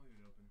 I'll leave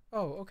it open.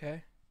 Oh,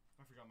 okay.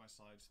 I forgot my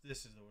slides.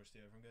 This is the worst day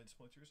ever. I'm getting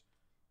splinters.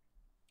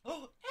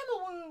 Oh,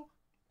 Emma Woo.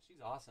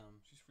 She's awesome.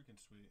 She's freaking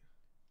sweet.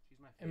 She's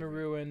my favorite.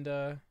 Emaru and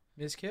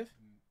Ms. Kiff?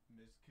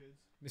 Ms. Kids.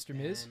 Mr.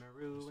 Miz?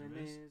 Emaru Mr. and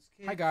Miz. his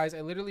kids. Hi, guys.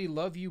 I literally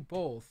love you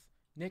both.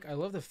 Nick, I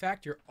love the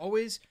fact you're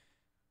always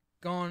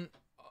gone.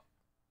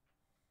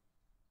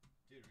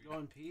 Dude, You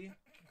going pee?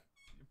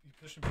 you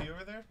pushing pee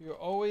over there? You're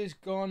always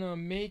gonna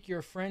make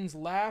your friends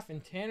laugh.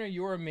 And Tanner,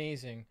 you're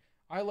amazing.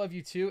 I love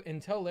you too.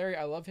 And tell Larry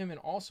I love him and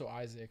also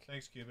Isaac.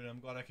 Thanks, Cuban. I'm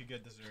glad I could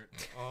get dessert.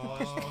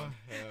 Oh,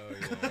 hell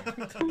yeah.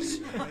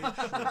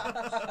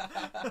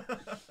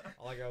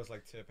 All I got was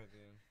like tip at the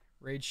end.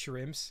 Raid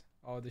Shrimps.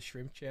 Oh, the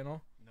Shrimp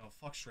channel. No,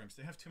 fuck shrimps.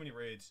 They have too many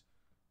raids.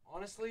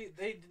 Honestly,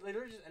 they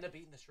literally just end up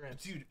eating the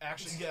shrimps. Dude,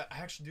 actually, yeah,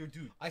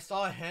 dude. I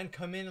saw a hand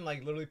come in and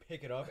like literally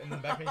pick it up, and then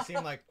back when you see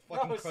him like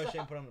fucking No, crush it stop.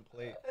 and put it on the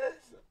plate.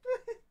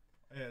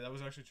 Yeah, that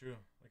was actually true.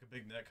 Like a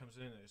big net comes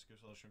in, and it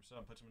scoops all the shrimps out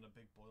and puts them in a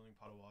big boiling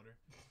pot of water.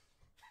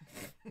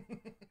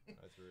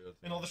 That's a real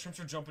thing. And all the shrimps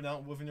are jumping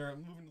out, moving their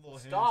little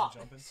hands Stop.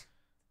 and jumping.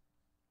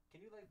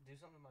 Can you like do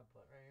something to my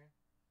butt right here?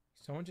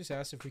 Someone just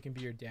asked if we can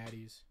be your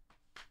daddies.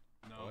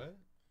 No, What?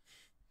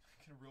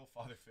 get a real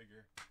father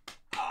figure.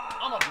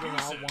 I'm You do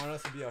not want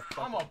us to be a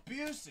fucking... I'm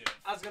abusive.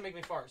 That's gonna make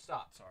me fart.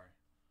 Stop. Sorry.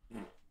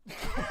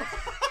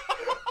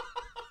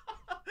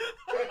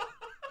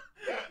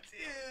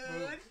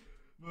 Dude.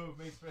 Move.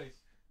 Make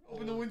space.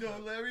 Open the window,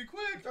 Larry,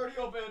 quick! It's already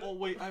open. Oh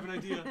wait, I have an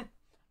idea.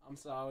 I'm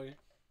sorry.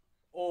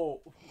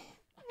 Oh.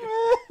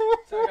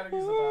 So I gotta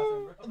use the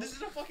bathroom, bro. Oh, this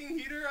is a fucking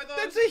heater? I thought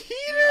That's a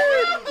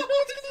heater!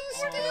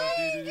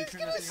 Dude, you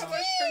turn that thing off.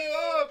 Turn it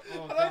up!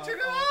 Oh, How do I turn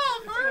it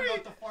off? Hurry!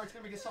 The fart's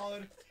gonna make it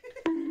solid.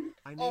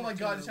 I Oh need my to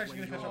God, know it's actually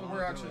when gonna catch you up. are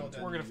We're actually going all to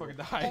dead. We're gonna New fucking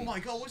York. die. Oh my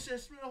God, what's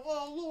that smell?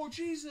 Oh, Lord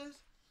Jesus.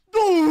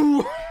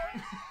 No!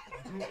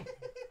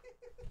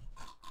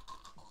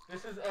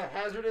 This is a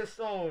hazardous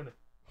zone.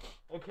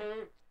 Okay?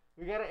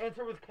 We gotta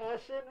enter with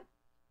caution.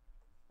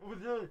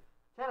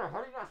 Tanner,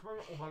 how do you not smell?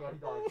 Oh my God, he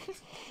died.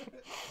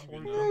 Oh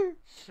no.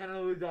 Tanner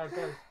literally died,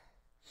 guys.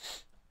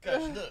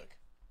 Guys, look.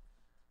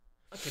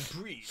 I can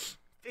breathe.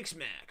 Fix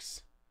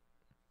Max.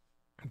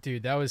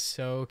 Dude, that was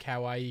so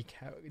kawaii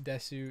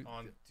desu.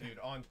 On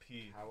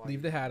P.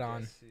 Leave the hat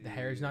on. The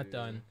hair's not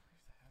done.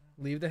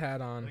 Leave the hat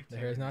on. Like The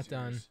hair's not tattoos.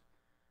 done.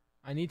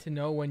 I need to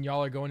know when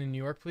y'all are going to New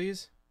York,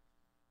 please.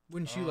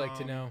 Wouldn't you like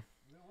to know?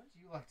 What would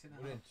you like to know?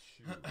 Wouldn't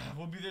you?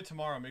 We'll be there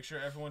tomorrow. Make sure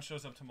everyone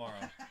shows up tomorrow.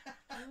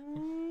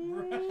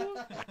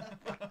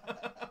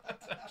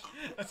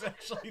 That's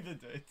actually the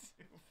day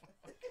too.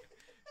 Fuck.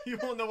 You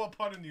won't know what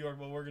part of New York,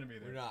 but we're gonna be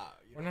there. We're not.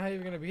 We're not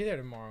even gonna be there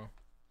tomorrow.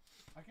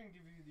 I can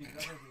give you the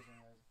exact location.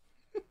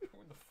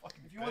 We're in the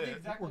fucking If you want the bed.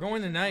 exact We're going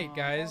location, tonight, follow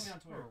guys. me on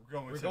Twitter. We're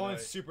going. We're going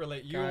tonight. super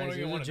late. You Guys, won't it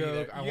even was want a to be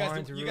there. joke. I You guys,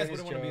 wanted to you guys ruin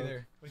his wouldn't want to be joke.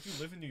 there. Wait, you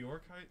live in New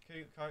York, Kai?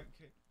 Okay,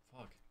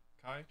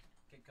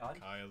 God.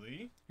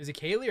 Kylie? Is it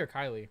Kaylee or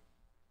Kylie?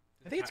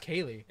 I think it's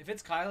Kaylee. If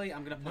it's Kylie,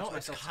 I'm gonna punch No,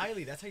 it's myself.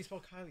 Kylie. That's how you spell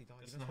Kylie, dog.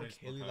 That's You not don't how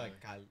spell you spell Kylie like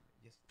Kylie. Kylie.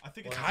 Yes. I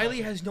think it's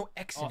Kylie has no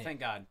X in Oh, it. thank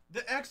God.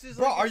 The X is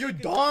Bro, like are you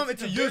dumb?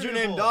 It's a username,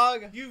 variable.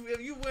 dog. You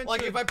went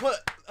Like to, if I put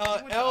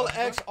went to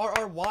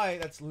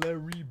LXRRY, that's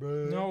Larry,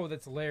 bro. No,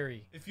 that's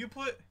Larry. if you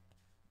put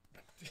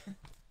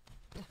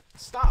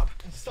Stop.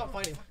 Stop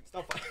fighting.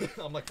 Stop fighting.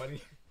 I'm like fighting.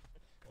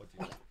 Oh,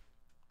 dude. Oh,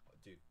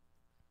 dude.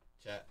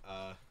 Chat,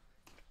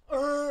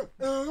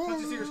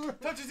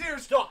 touch his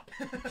ears. Stop.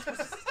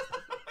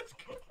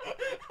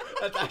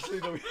 That's actually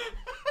the...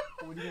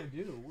 What are you gonna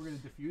do? We're gonna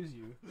defuse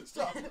you.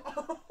 Stop.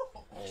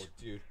 Oh,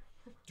 dude.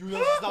 Dude,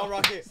 that's a snot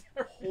rocket.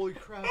 Holy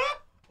crap.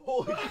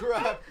 Holy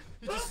crap.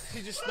 He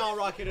just snot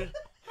rocketed.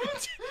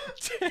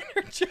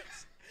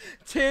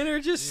 Tanner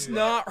just Dude.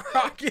 snot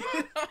rocketed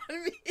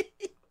on me.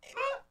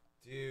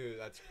 Dude,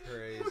 that's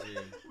crazy.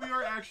 We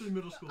are actually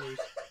middle schoolers.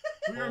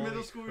 We are Holy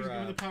middle schoolers crap.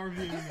 given the power of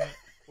the internet.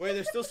 Wait,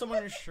 there's still someone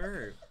in your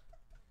shirt.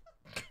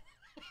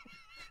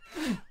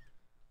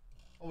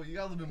 Oh, you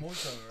got a little bit more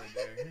color right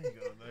there. Here you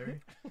go,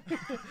 Larry.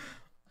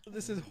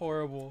 This is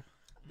horrible.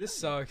 This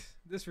sucks.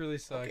 This really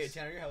sucks. Okay,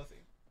 Tanner, you're healthy.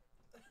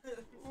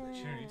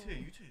 Sharon, you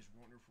taste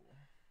wonderful.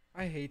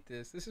 I hate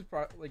this. This is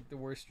probably like the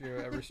worst stream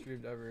I've ever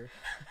streamed ever.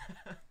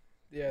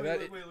 Yeah, wait,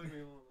 that. wait, let me make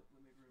room.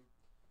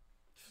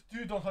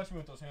 Dude, don't touch me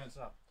with those hands.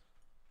 Stop.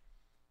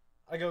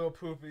 I gotta go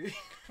poopy.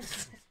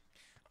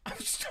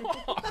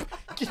 Stop!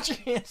 Get your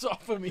hands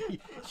off of me, you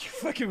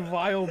fucking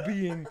vile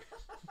being.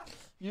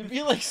 You'd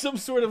be like some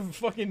sort of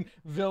fucking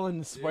villain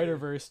in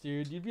Spider-Verse,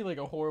 dude. You'd be like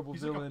a horrible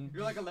He's like a- villain.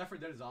 You're like a Left 4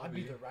 Dead zombie. I'd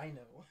be the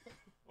Rhino.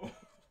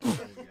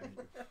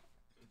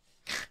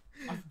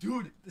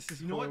 Dude, This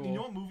is you know what? You horrible.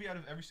 know what movie out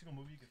of every single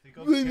movie you can think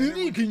of?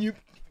 Tanner would- Can you?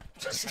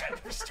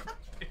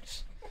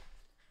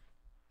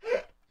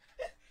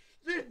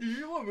 Dude, do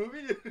you know what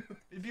movie?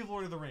 It'd be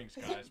Lord of the Rings,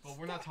 guys, but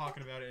we're not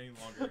talking about it any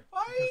longer.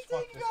 Why are you because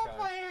fuck taking this off guy.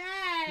 my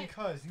hat?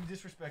 Because you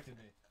disrespected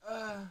me.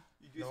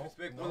 You No,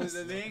 disrespect no, one of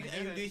the no.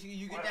 links,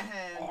 you get the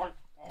hand.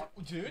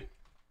 Dude?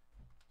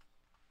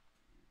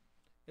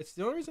 It's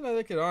the only reason I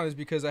like it on is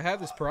because I have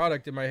this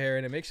product in my hair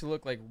and it makes it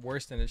look like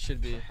worse than it should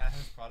be. It has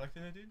product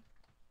in it, dude?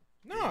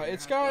 No,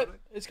 it's got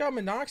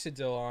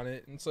minoxidil on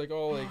it. And it's like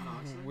all like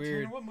Tanner,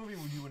 weird. what movie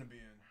would you want to be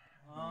in?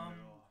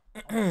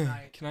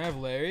 Can I have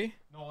Larry?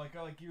 No, like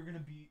you're gonna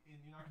be in.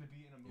 You're not gonna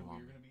be in a movie.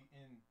 You're gonna be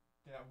in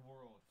that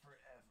world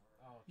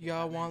forever.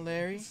 Y'all want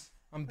Larry?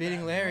 I'm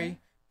bidding Larry.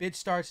 Bid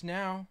starts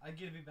now. I'd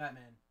get to be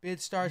Batman.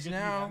 Bid starts You get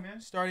to be now.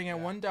 Batman? Starting at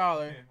Yeah.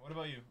 $1. Okay, what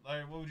about you,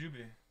 Larry? What would you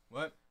be?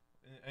 What?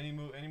 Any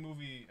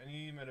movie,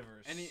 any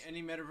metaverse.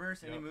 Any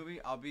metaverse, any Yep.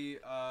 movie? I'll be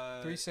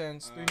 3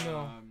 cents, 3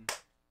 mil.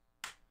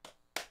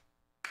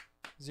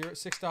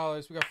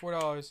 $6. We got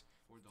 $4.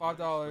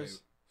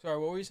 $5. Sorry,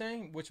 what were you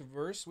saying? Which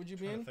verse would you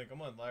be Trying to in? think.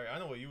 Come on, Larry. I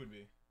know what you would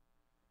be.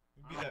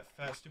 You'd be that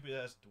fat, stupid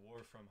ass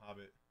dwarf from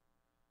Hobbit.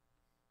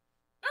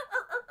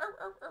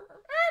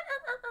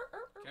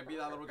 Can I be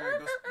that little guy who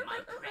goes, my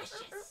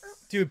precious?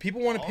 Dude,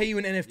 people want to pay you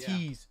in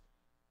NFTs.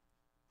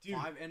 Dude,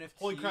 5 NFTs.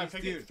 holy crap! Can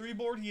I dude. get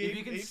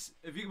 348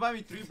 If you can buy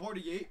me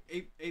 348,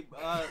 what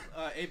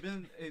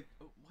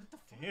the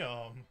fuck?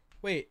 Damn.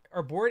 Wait,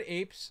 are Bored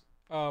Apes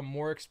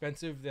more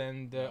expensive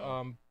than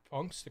the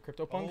punks, the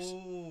crypto punks?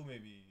 Oh,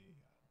 maybe.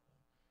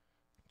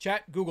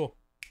 Chat, Google.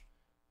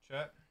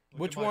 Chat. Look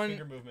Which at my one-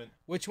 Finger movement.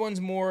 Which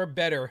one's more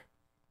better?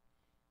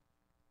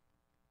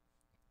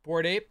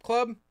 Bored Ape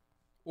Club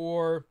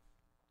or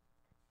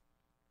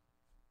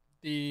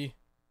the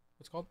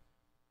what's it called?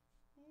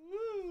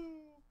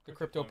 The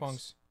crypto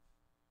punks.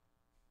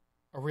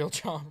 A real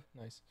job.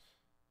 Nice.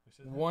 Who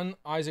said that? One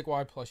Isaac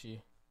Y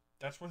plushie.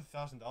 That's worth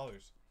 $1,000.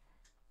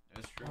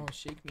 That's true. Oh,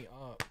 shake me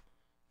up.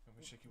 Let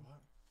me shake you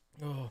up.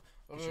 Oh,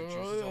 Get your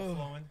juices all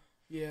flowing.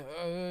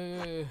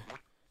 yeah.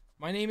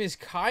 My name is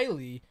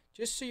Kylie.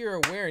 Just so you're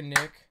aware,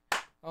 Nick.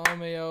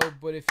 LMAO,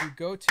 but if you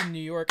go to New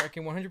York, I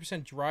can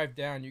 100% drive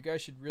down. You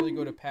guys should really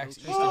go to PAX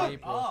East in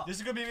April. This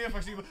is gonna be me if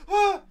I see you.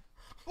 Ah!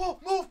 Oh,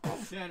 move!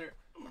 Tanner.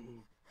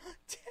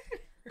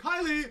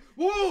 Kylie!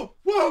 Whoa!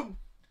 Whoa!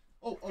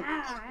 Oh.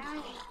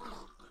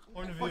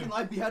 Point of Fucking view.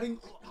 live beheading.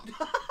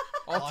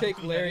 I'll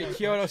take Larry.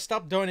 Kyoto,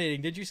 stop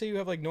donating. Did you say you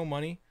have like no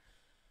money?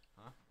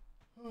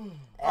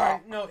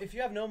 Alright, no, if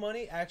you have no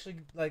money, actually,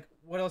 like,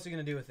 what else are you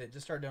gonna do with it?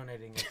 Just start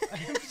donating it.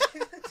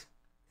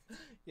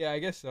 Yeah, I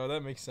guess so.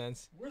 That makes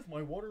sense. Where's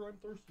my water? I'm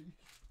thirsty.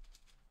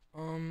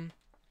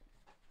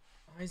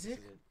 Isaac,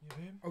 Yeah,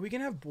 babe. are we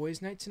gonna have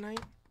boys' night tonight?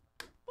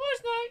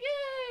 Boys night.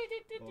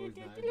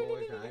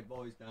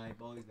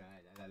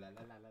 La, la,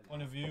 la, la, la.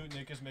 Point of view.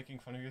 Nick is making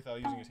fun of you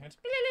without using his hands.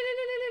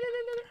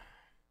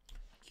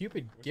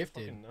 Cupid Where's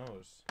gifted. your fucking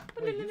nose?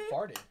 Wait, you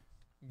farted.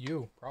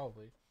 You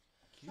probably.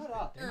 Shut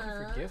up. Thank you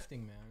for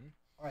gifting, man.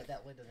 Alright,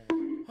 that lid doesn't.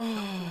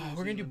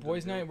 We're gonna do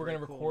boys' night. We're gonna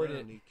record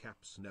it.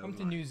 Caps, no Come to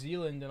light. New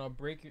Zealand and I'll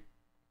break it.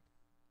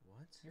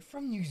 What? You're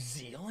from New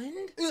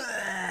Zealand?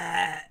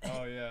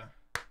 Oh yeah.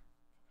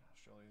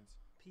 Australians.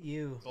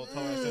 P.U. Don't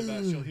tell her I said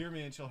that. She'll hear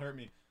me and she'll hurt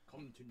me.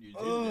 Come to New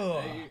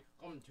Zealand, eh?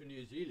 Come to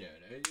New Zealand,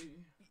 eh?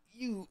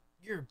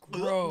 You're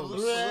gross.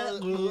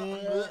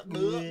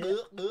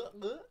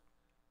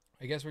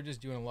 I guess we're just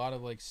doing a lot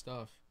of like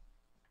stuff.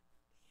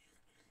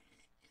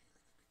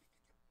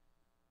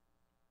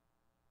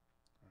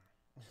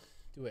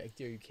 Do it. I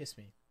dare you kiss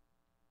me.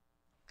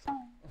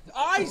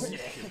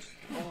 Isaac!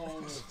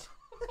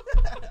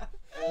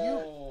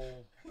 Oh,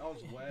 that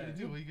was wet.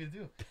 What are you gonna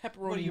do? What are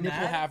Pepperoni you, nipple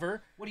mad?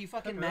 haver. What are you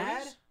fucking Pepperonis?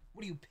 mad?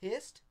 What are you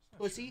pissed?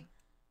 Pussy?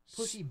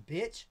 Pussy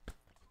bitch?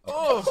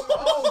 Oh!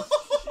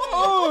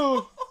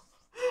 Oh!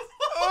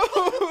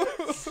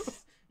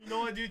 You know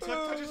what, dude?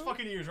 Touch his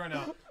fucking ears right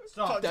now.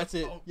 Stop. That's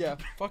it. Oh. Yeah.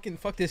 Fuck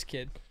this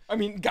kid. I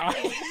mean, guy.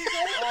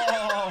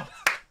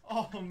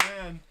 Oh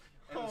man.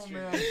 Oh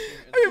man.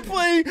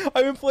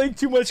 I've been playing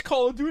too much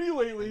Call of Duty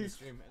lately. End the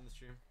stream.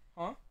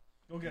 Huh?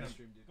 Go get him.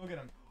 Stream, dude. Go get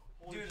him.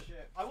 Holy Dude,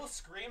 shit. I will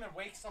scream and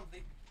wake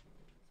something.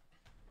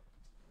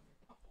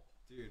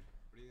 Dude,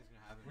 what do you think's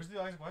gonna happen? Where's the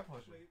Isaac White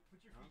plushie?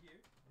 Put your feet here.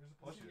 Where's the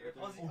plushie? here.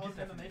 Oh, get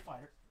that from me.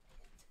 fighter. Nice.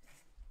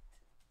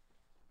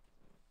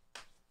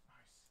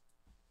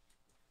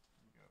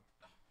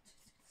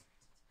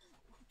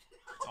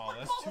 Oh,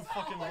 that's too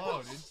fucking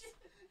low, dude.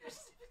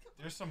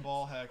 There's some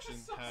ball action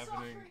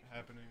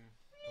happening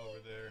over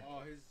there.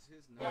 Oh, his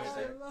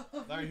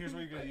Larry, here's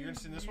what you're gonna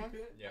see in this one.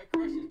 Yeah.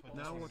 Put this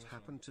Now one what in this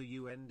happened to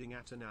you ending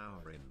at an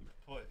hour in?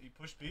 one. You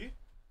push B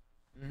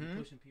Mm-hmm.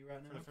 Pushing P right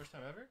for now. the first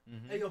time ever.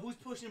 Hey yo, who's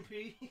pushing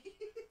P?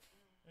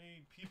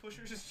 Any P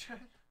pushers in chat?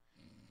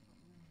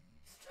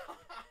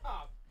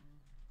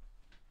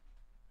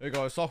 Hey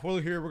guys,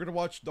 Softwilly here. We're gonna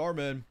watch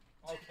Darman.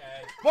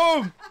 Okay.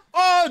 Boom!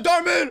 Oh,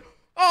 Darman!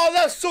 Oh,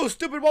 that's so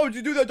stupid. Why would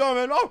you do that,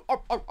 Darman?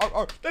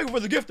 Thank you for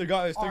the gift,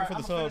 guys. Thank you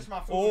for the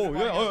sub. Oh,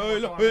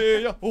 yeah.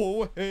 Hey, yeah.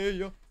 Oh, hey,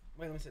 yeah.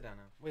 Wait, let me sit down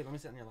now. Wait, let me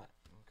sit on your lap.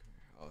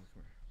 Oh,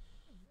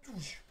 come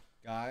here.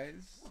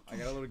 Guys, I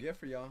got a little gift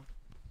for y'all.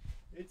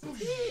 It's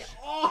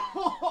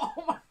oh,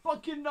 my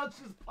fucking nuts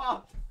just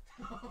popped.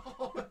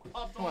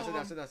 Come on, sit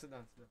down, sit down, sit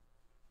down.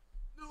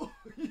 No,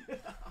 yeah,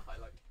 I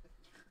like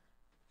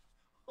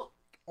it.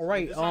 All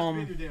right. This has to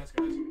be a new dance,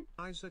 guys.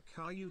 Isaac,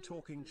 are you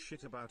talking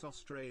shit about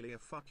Australia?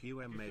 Fuck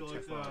you, mate. feel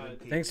like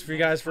that. Thanks for you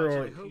guys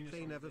for. I hope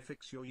they never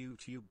fix your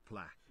YouTube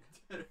plaque.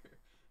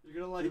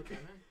 You're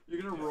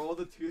gonna roll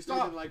the two-stick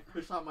and like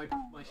push out my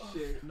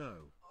shit. No.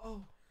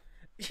 Oh.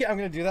 Yeah, I'm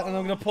gonna do that, and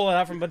I'm gonna pull it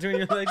out from between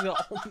your legs.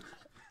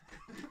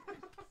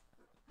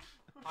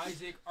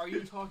 Isaac, are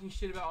you talking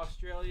shit about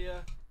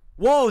Australia?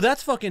 Whoa,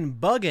 that's fucking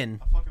bugging.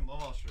 I fucking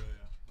love Australia.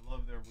 I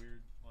love their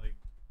weird, like...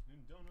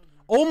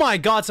 Oh my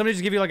god, somebody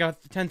just give you like a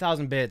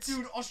 10,000 bits.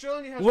 Dude,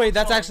 Australia has... Wait,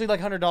 that's actually like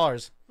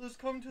 $100. Let's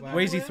come to the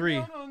Wazy land 3.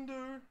 down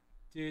under.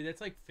 Dude,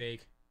 that's like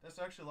fake. That's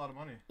actually a lot of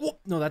money. Whoop.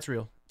 No, that's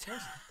real.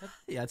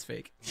 Yeah, it's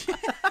fake.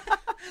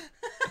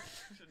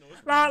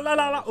 La la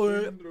la la.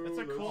 That's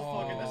a cool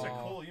fucking... That's a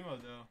cool emo,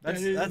 though.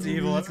 That's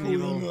evil. That's an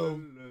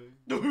evil.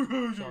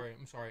 I'm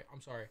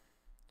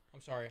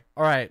sorry.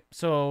 All right,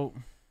 so.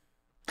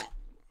 Oh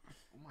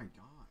my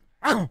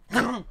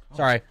god.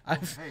 Sorry, I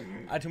Hey.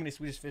 had too many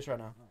Swedish fish right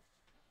now.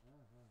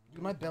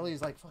 Dude, my belly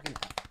is like fucking.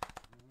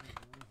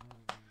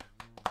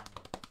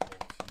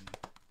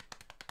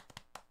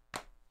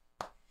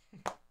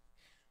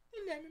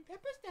 Lemon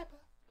pepper snapper.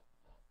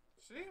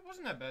 See? It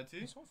wasn't that bad, T.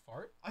 This won't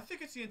fart. I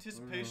think it's the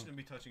anticipation of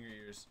me touching your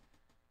ears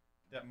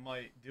that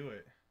might do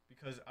it.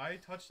 Because I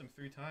touched them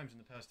 3 times in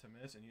the past 10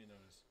 minutes and you didn't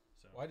notice.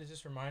 So. Why does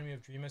this remind me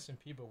of Dream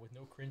SMP but with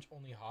no cringe,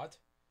 only hot?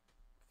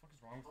 What the fuck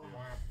is wrong with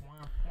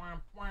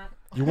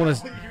you? You want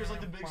to? Here's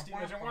like the big Steve.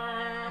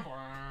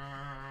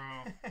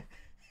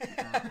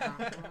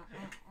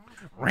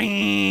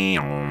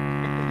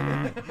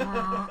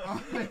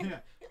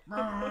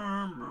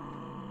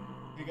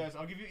 Hey guys,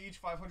 I'll give you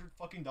each $500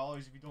 fucking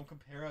dollars if you don't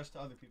compare us to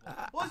other people.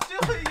 Let's do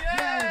it!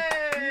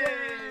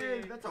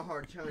 Yay! That's a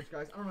hard challenge,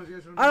 guys. I don't know if you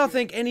guys I don't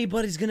think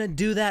anybody's gonna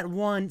do that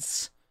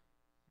once.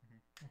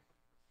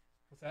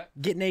 What's that?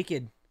 Get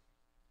naked.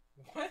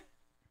 What?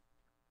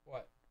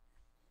 What?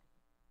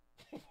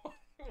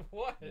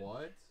 What?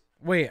 What?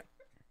 Wait.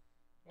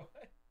 What?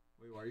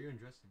 Wait, why are you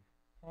undressing?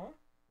 Huh?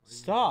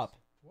 Stop.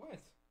 What?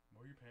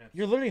 Mow your pants.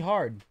 You're literally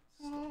hard.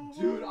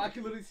 Dude, I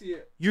can literally see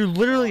it. You're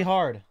literally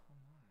hard.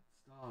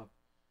 Stop.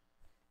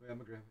 Wait, I'm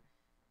gonna grab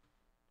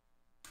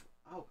it.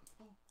 Ow.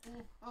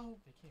 Oh.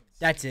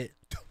 That's it.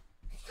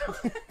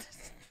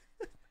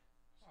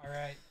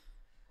 Alright.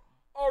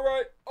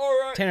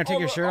 Alright. Tanner, take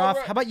your shirt off.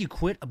 alright. How about you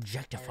quit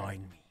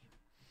objectifying me?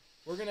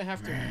 We're gonna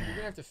have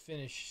to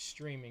finish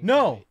streaming.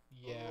 No.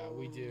 tonight. Yeah,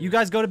 we do. You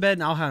guys go to bed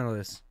and I'll handle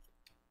this.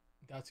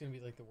 That's gonna be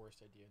like the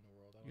worst idea in the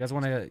world. You guys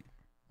want to? I don't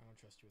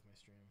trust you with my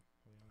stream.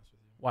 To be honest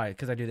with you. Why?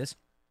 Because I do this?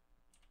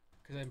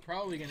 Because I'm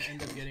probably gonna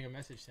end up getting a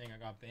message saying I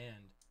got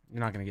banned. You're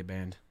not gonna get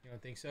banned. You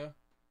don't think so?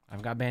 I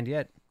haven't got banned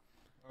yet.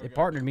 They Okay.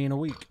 partnered me in a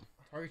week.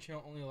 Target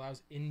channel only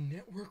allows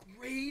in-network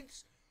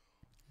raids.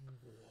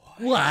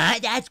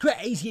 What? That's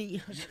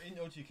crazy. You're in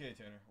OTK,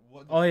 Tanner.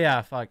 What the Oh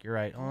yeah, fuck. You're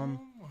right. Oh my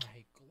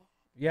god.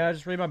 Yeah,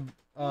 just read my.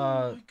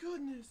 Oh my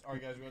goodness.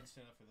 Alright, guys, we have to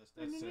stand up for this.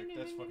 That's sick.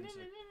 That's fucking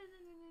sick.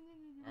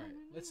 All right,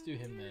 let's do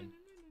him then.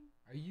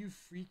 Are you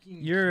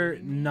freaking? You're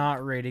kidding me?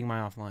 not rating my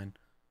offline.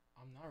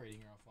 I'm not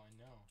rating your offline.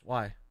 No.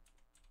 Why?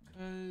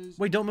 Cause.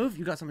 Wait, don't move.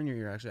 You got something in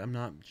your ear. Actually, I'm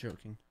not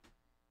joking.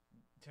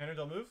 Tanner,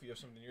 don't move. You have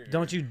something in your ear.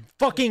 Don't you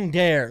fucking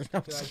dare. Did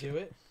I do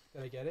it?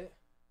 Did I get it?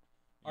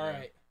 All Yeah.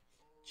 right,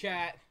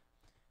 chat.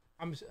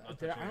 I don't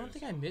touching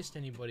think I missed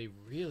anybody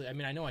really. I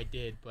mean, I know I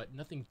did, but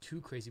nothing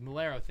too crazy.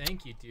 Malero,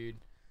 thank you, dude.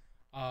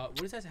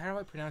 What is that? How do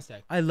I pronounce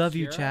that? I love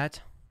you, Kira?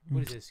 chat.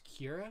 What is this,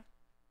 Kira?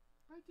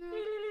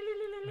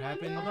 What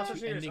happened? I'm not so to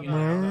serious. ending I'm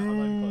in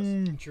not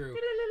even close. True.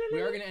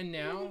 We are gonna end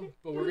now,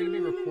 but we're gonna be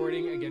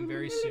recording again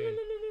very soon,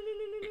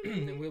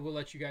 and we will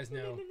let you guys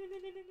know.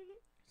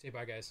 Say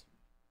bye, guys.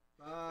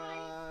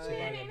 Bye. Say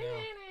bye to them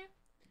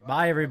now.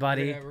 Bye,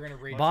 everybody. We're gonna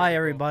rate Bye, people.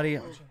 everybody.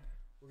 We're gonna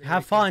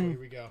Have rate people. fun. Here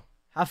we go.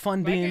 Have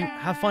fun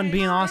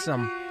being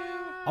awesome.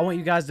 I want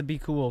you guys to be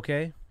cool,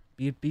 okay?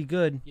 Be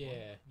good.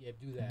 Yeah,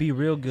 do that. Be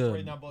real Right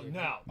good. now, but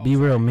now. Be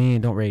real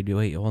mean. Don't rate.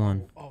 Wait, hold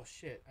on. Oh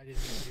shit! I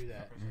didn't mean to do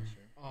that. Press that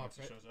stream. Oh, Once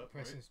it shows up,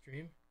 press wait. and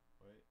stream.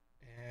 Wait.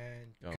 And Go.